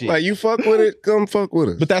that shit. Like, you fuck with it, come fuck with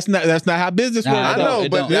us. But that's not how business works. I know,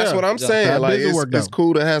 but that's what I'm saying. Like, it's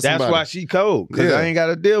cool to have somebody. That's why she cold, because I ain't got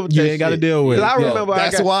to deal with that. You ain't got to deal with it. I remember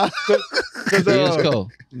that's why.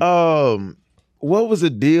 What was the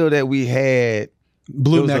deal that we had?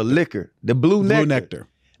 Blue Nectar. A liquor. The Blue Nectar.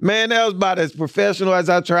 Man, that was about as professional as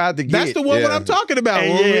I tried to get. That's the one what I'm talking about.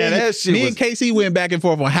 And that shit me and Casey went back and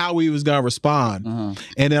forth on how we was gonna respond,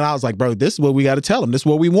 and then I was like, "Bro, this is what we got to tell him. This is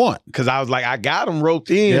what we want." Because I was like, I got him roped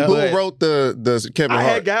in. Yeah. Who wrote the Kevin Hart? I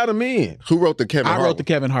had got him in. Who wrote the Kevin Hart? I wrote the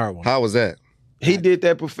Kevin Hart one. How was that? He did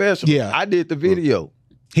that professional. Yeah. I did the video.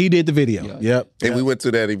 He did the video. Yep. And we went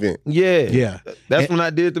to that event. Yeah. That's when I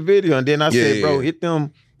did the video, and then I said, "Bro, hit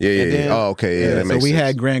them." Yeah. Oh, okay. Yeah, that makes so we sense.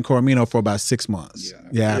 had Grand Coromino for about 6 months.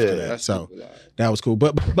 After that. So that was cool.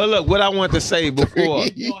 But look, what I want to say before,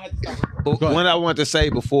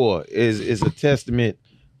 is a testament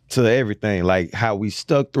to everything, like how we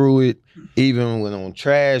stuck through it, even when on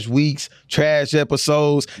trash weeks, trash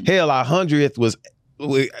episodes. Hell, our 100th was.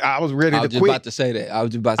 I was ready to quit. I was just about to say that. Our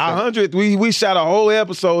 100th, we shot a whole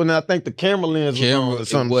episode, and I think the camera lens was on or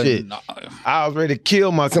some shit. I was ready to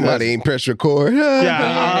kill my cousin. Somebody ain't press record.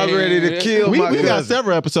 I was ready to kill my cousin. We got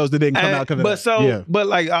several episodes that didn't come out because of that. But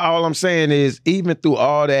like all I'm saying is, even through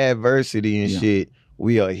all the adversity and shit,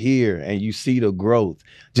 we are here, and you see the growth.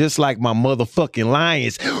 Just like my motherfucking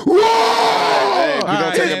Lions. Whoa!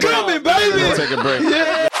 It's coming, baby. We're gonna take a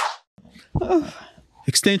break.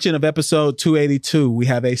 Extension of episode 282. We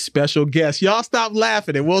have a special guest. Y'all stop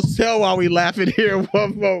laughing and we'll tell why we laughing here in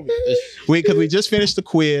one moment. Because we just finished the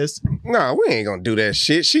quiz. Nah, we ain't gonna do that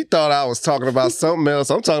shit. She thought I was talking about something else.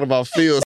 I'm talking about Phil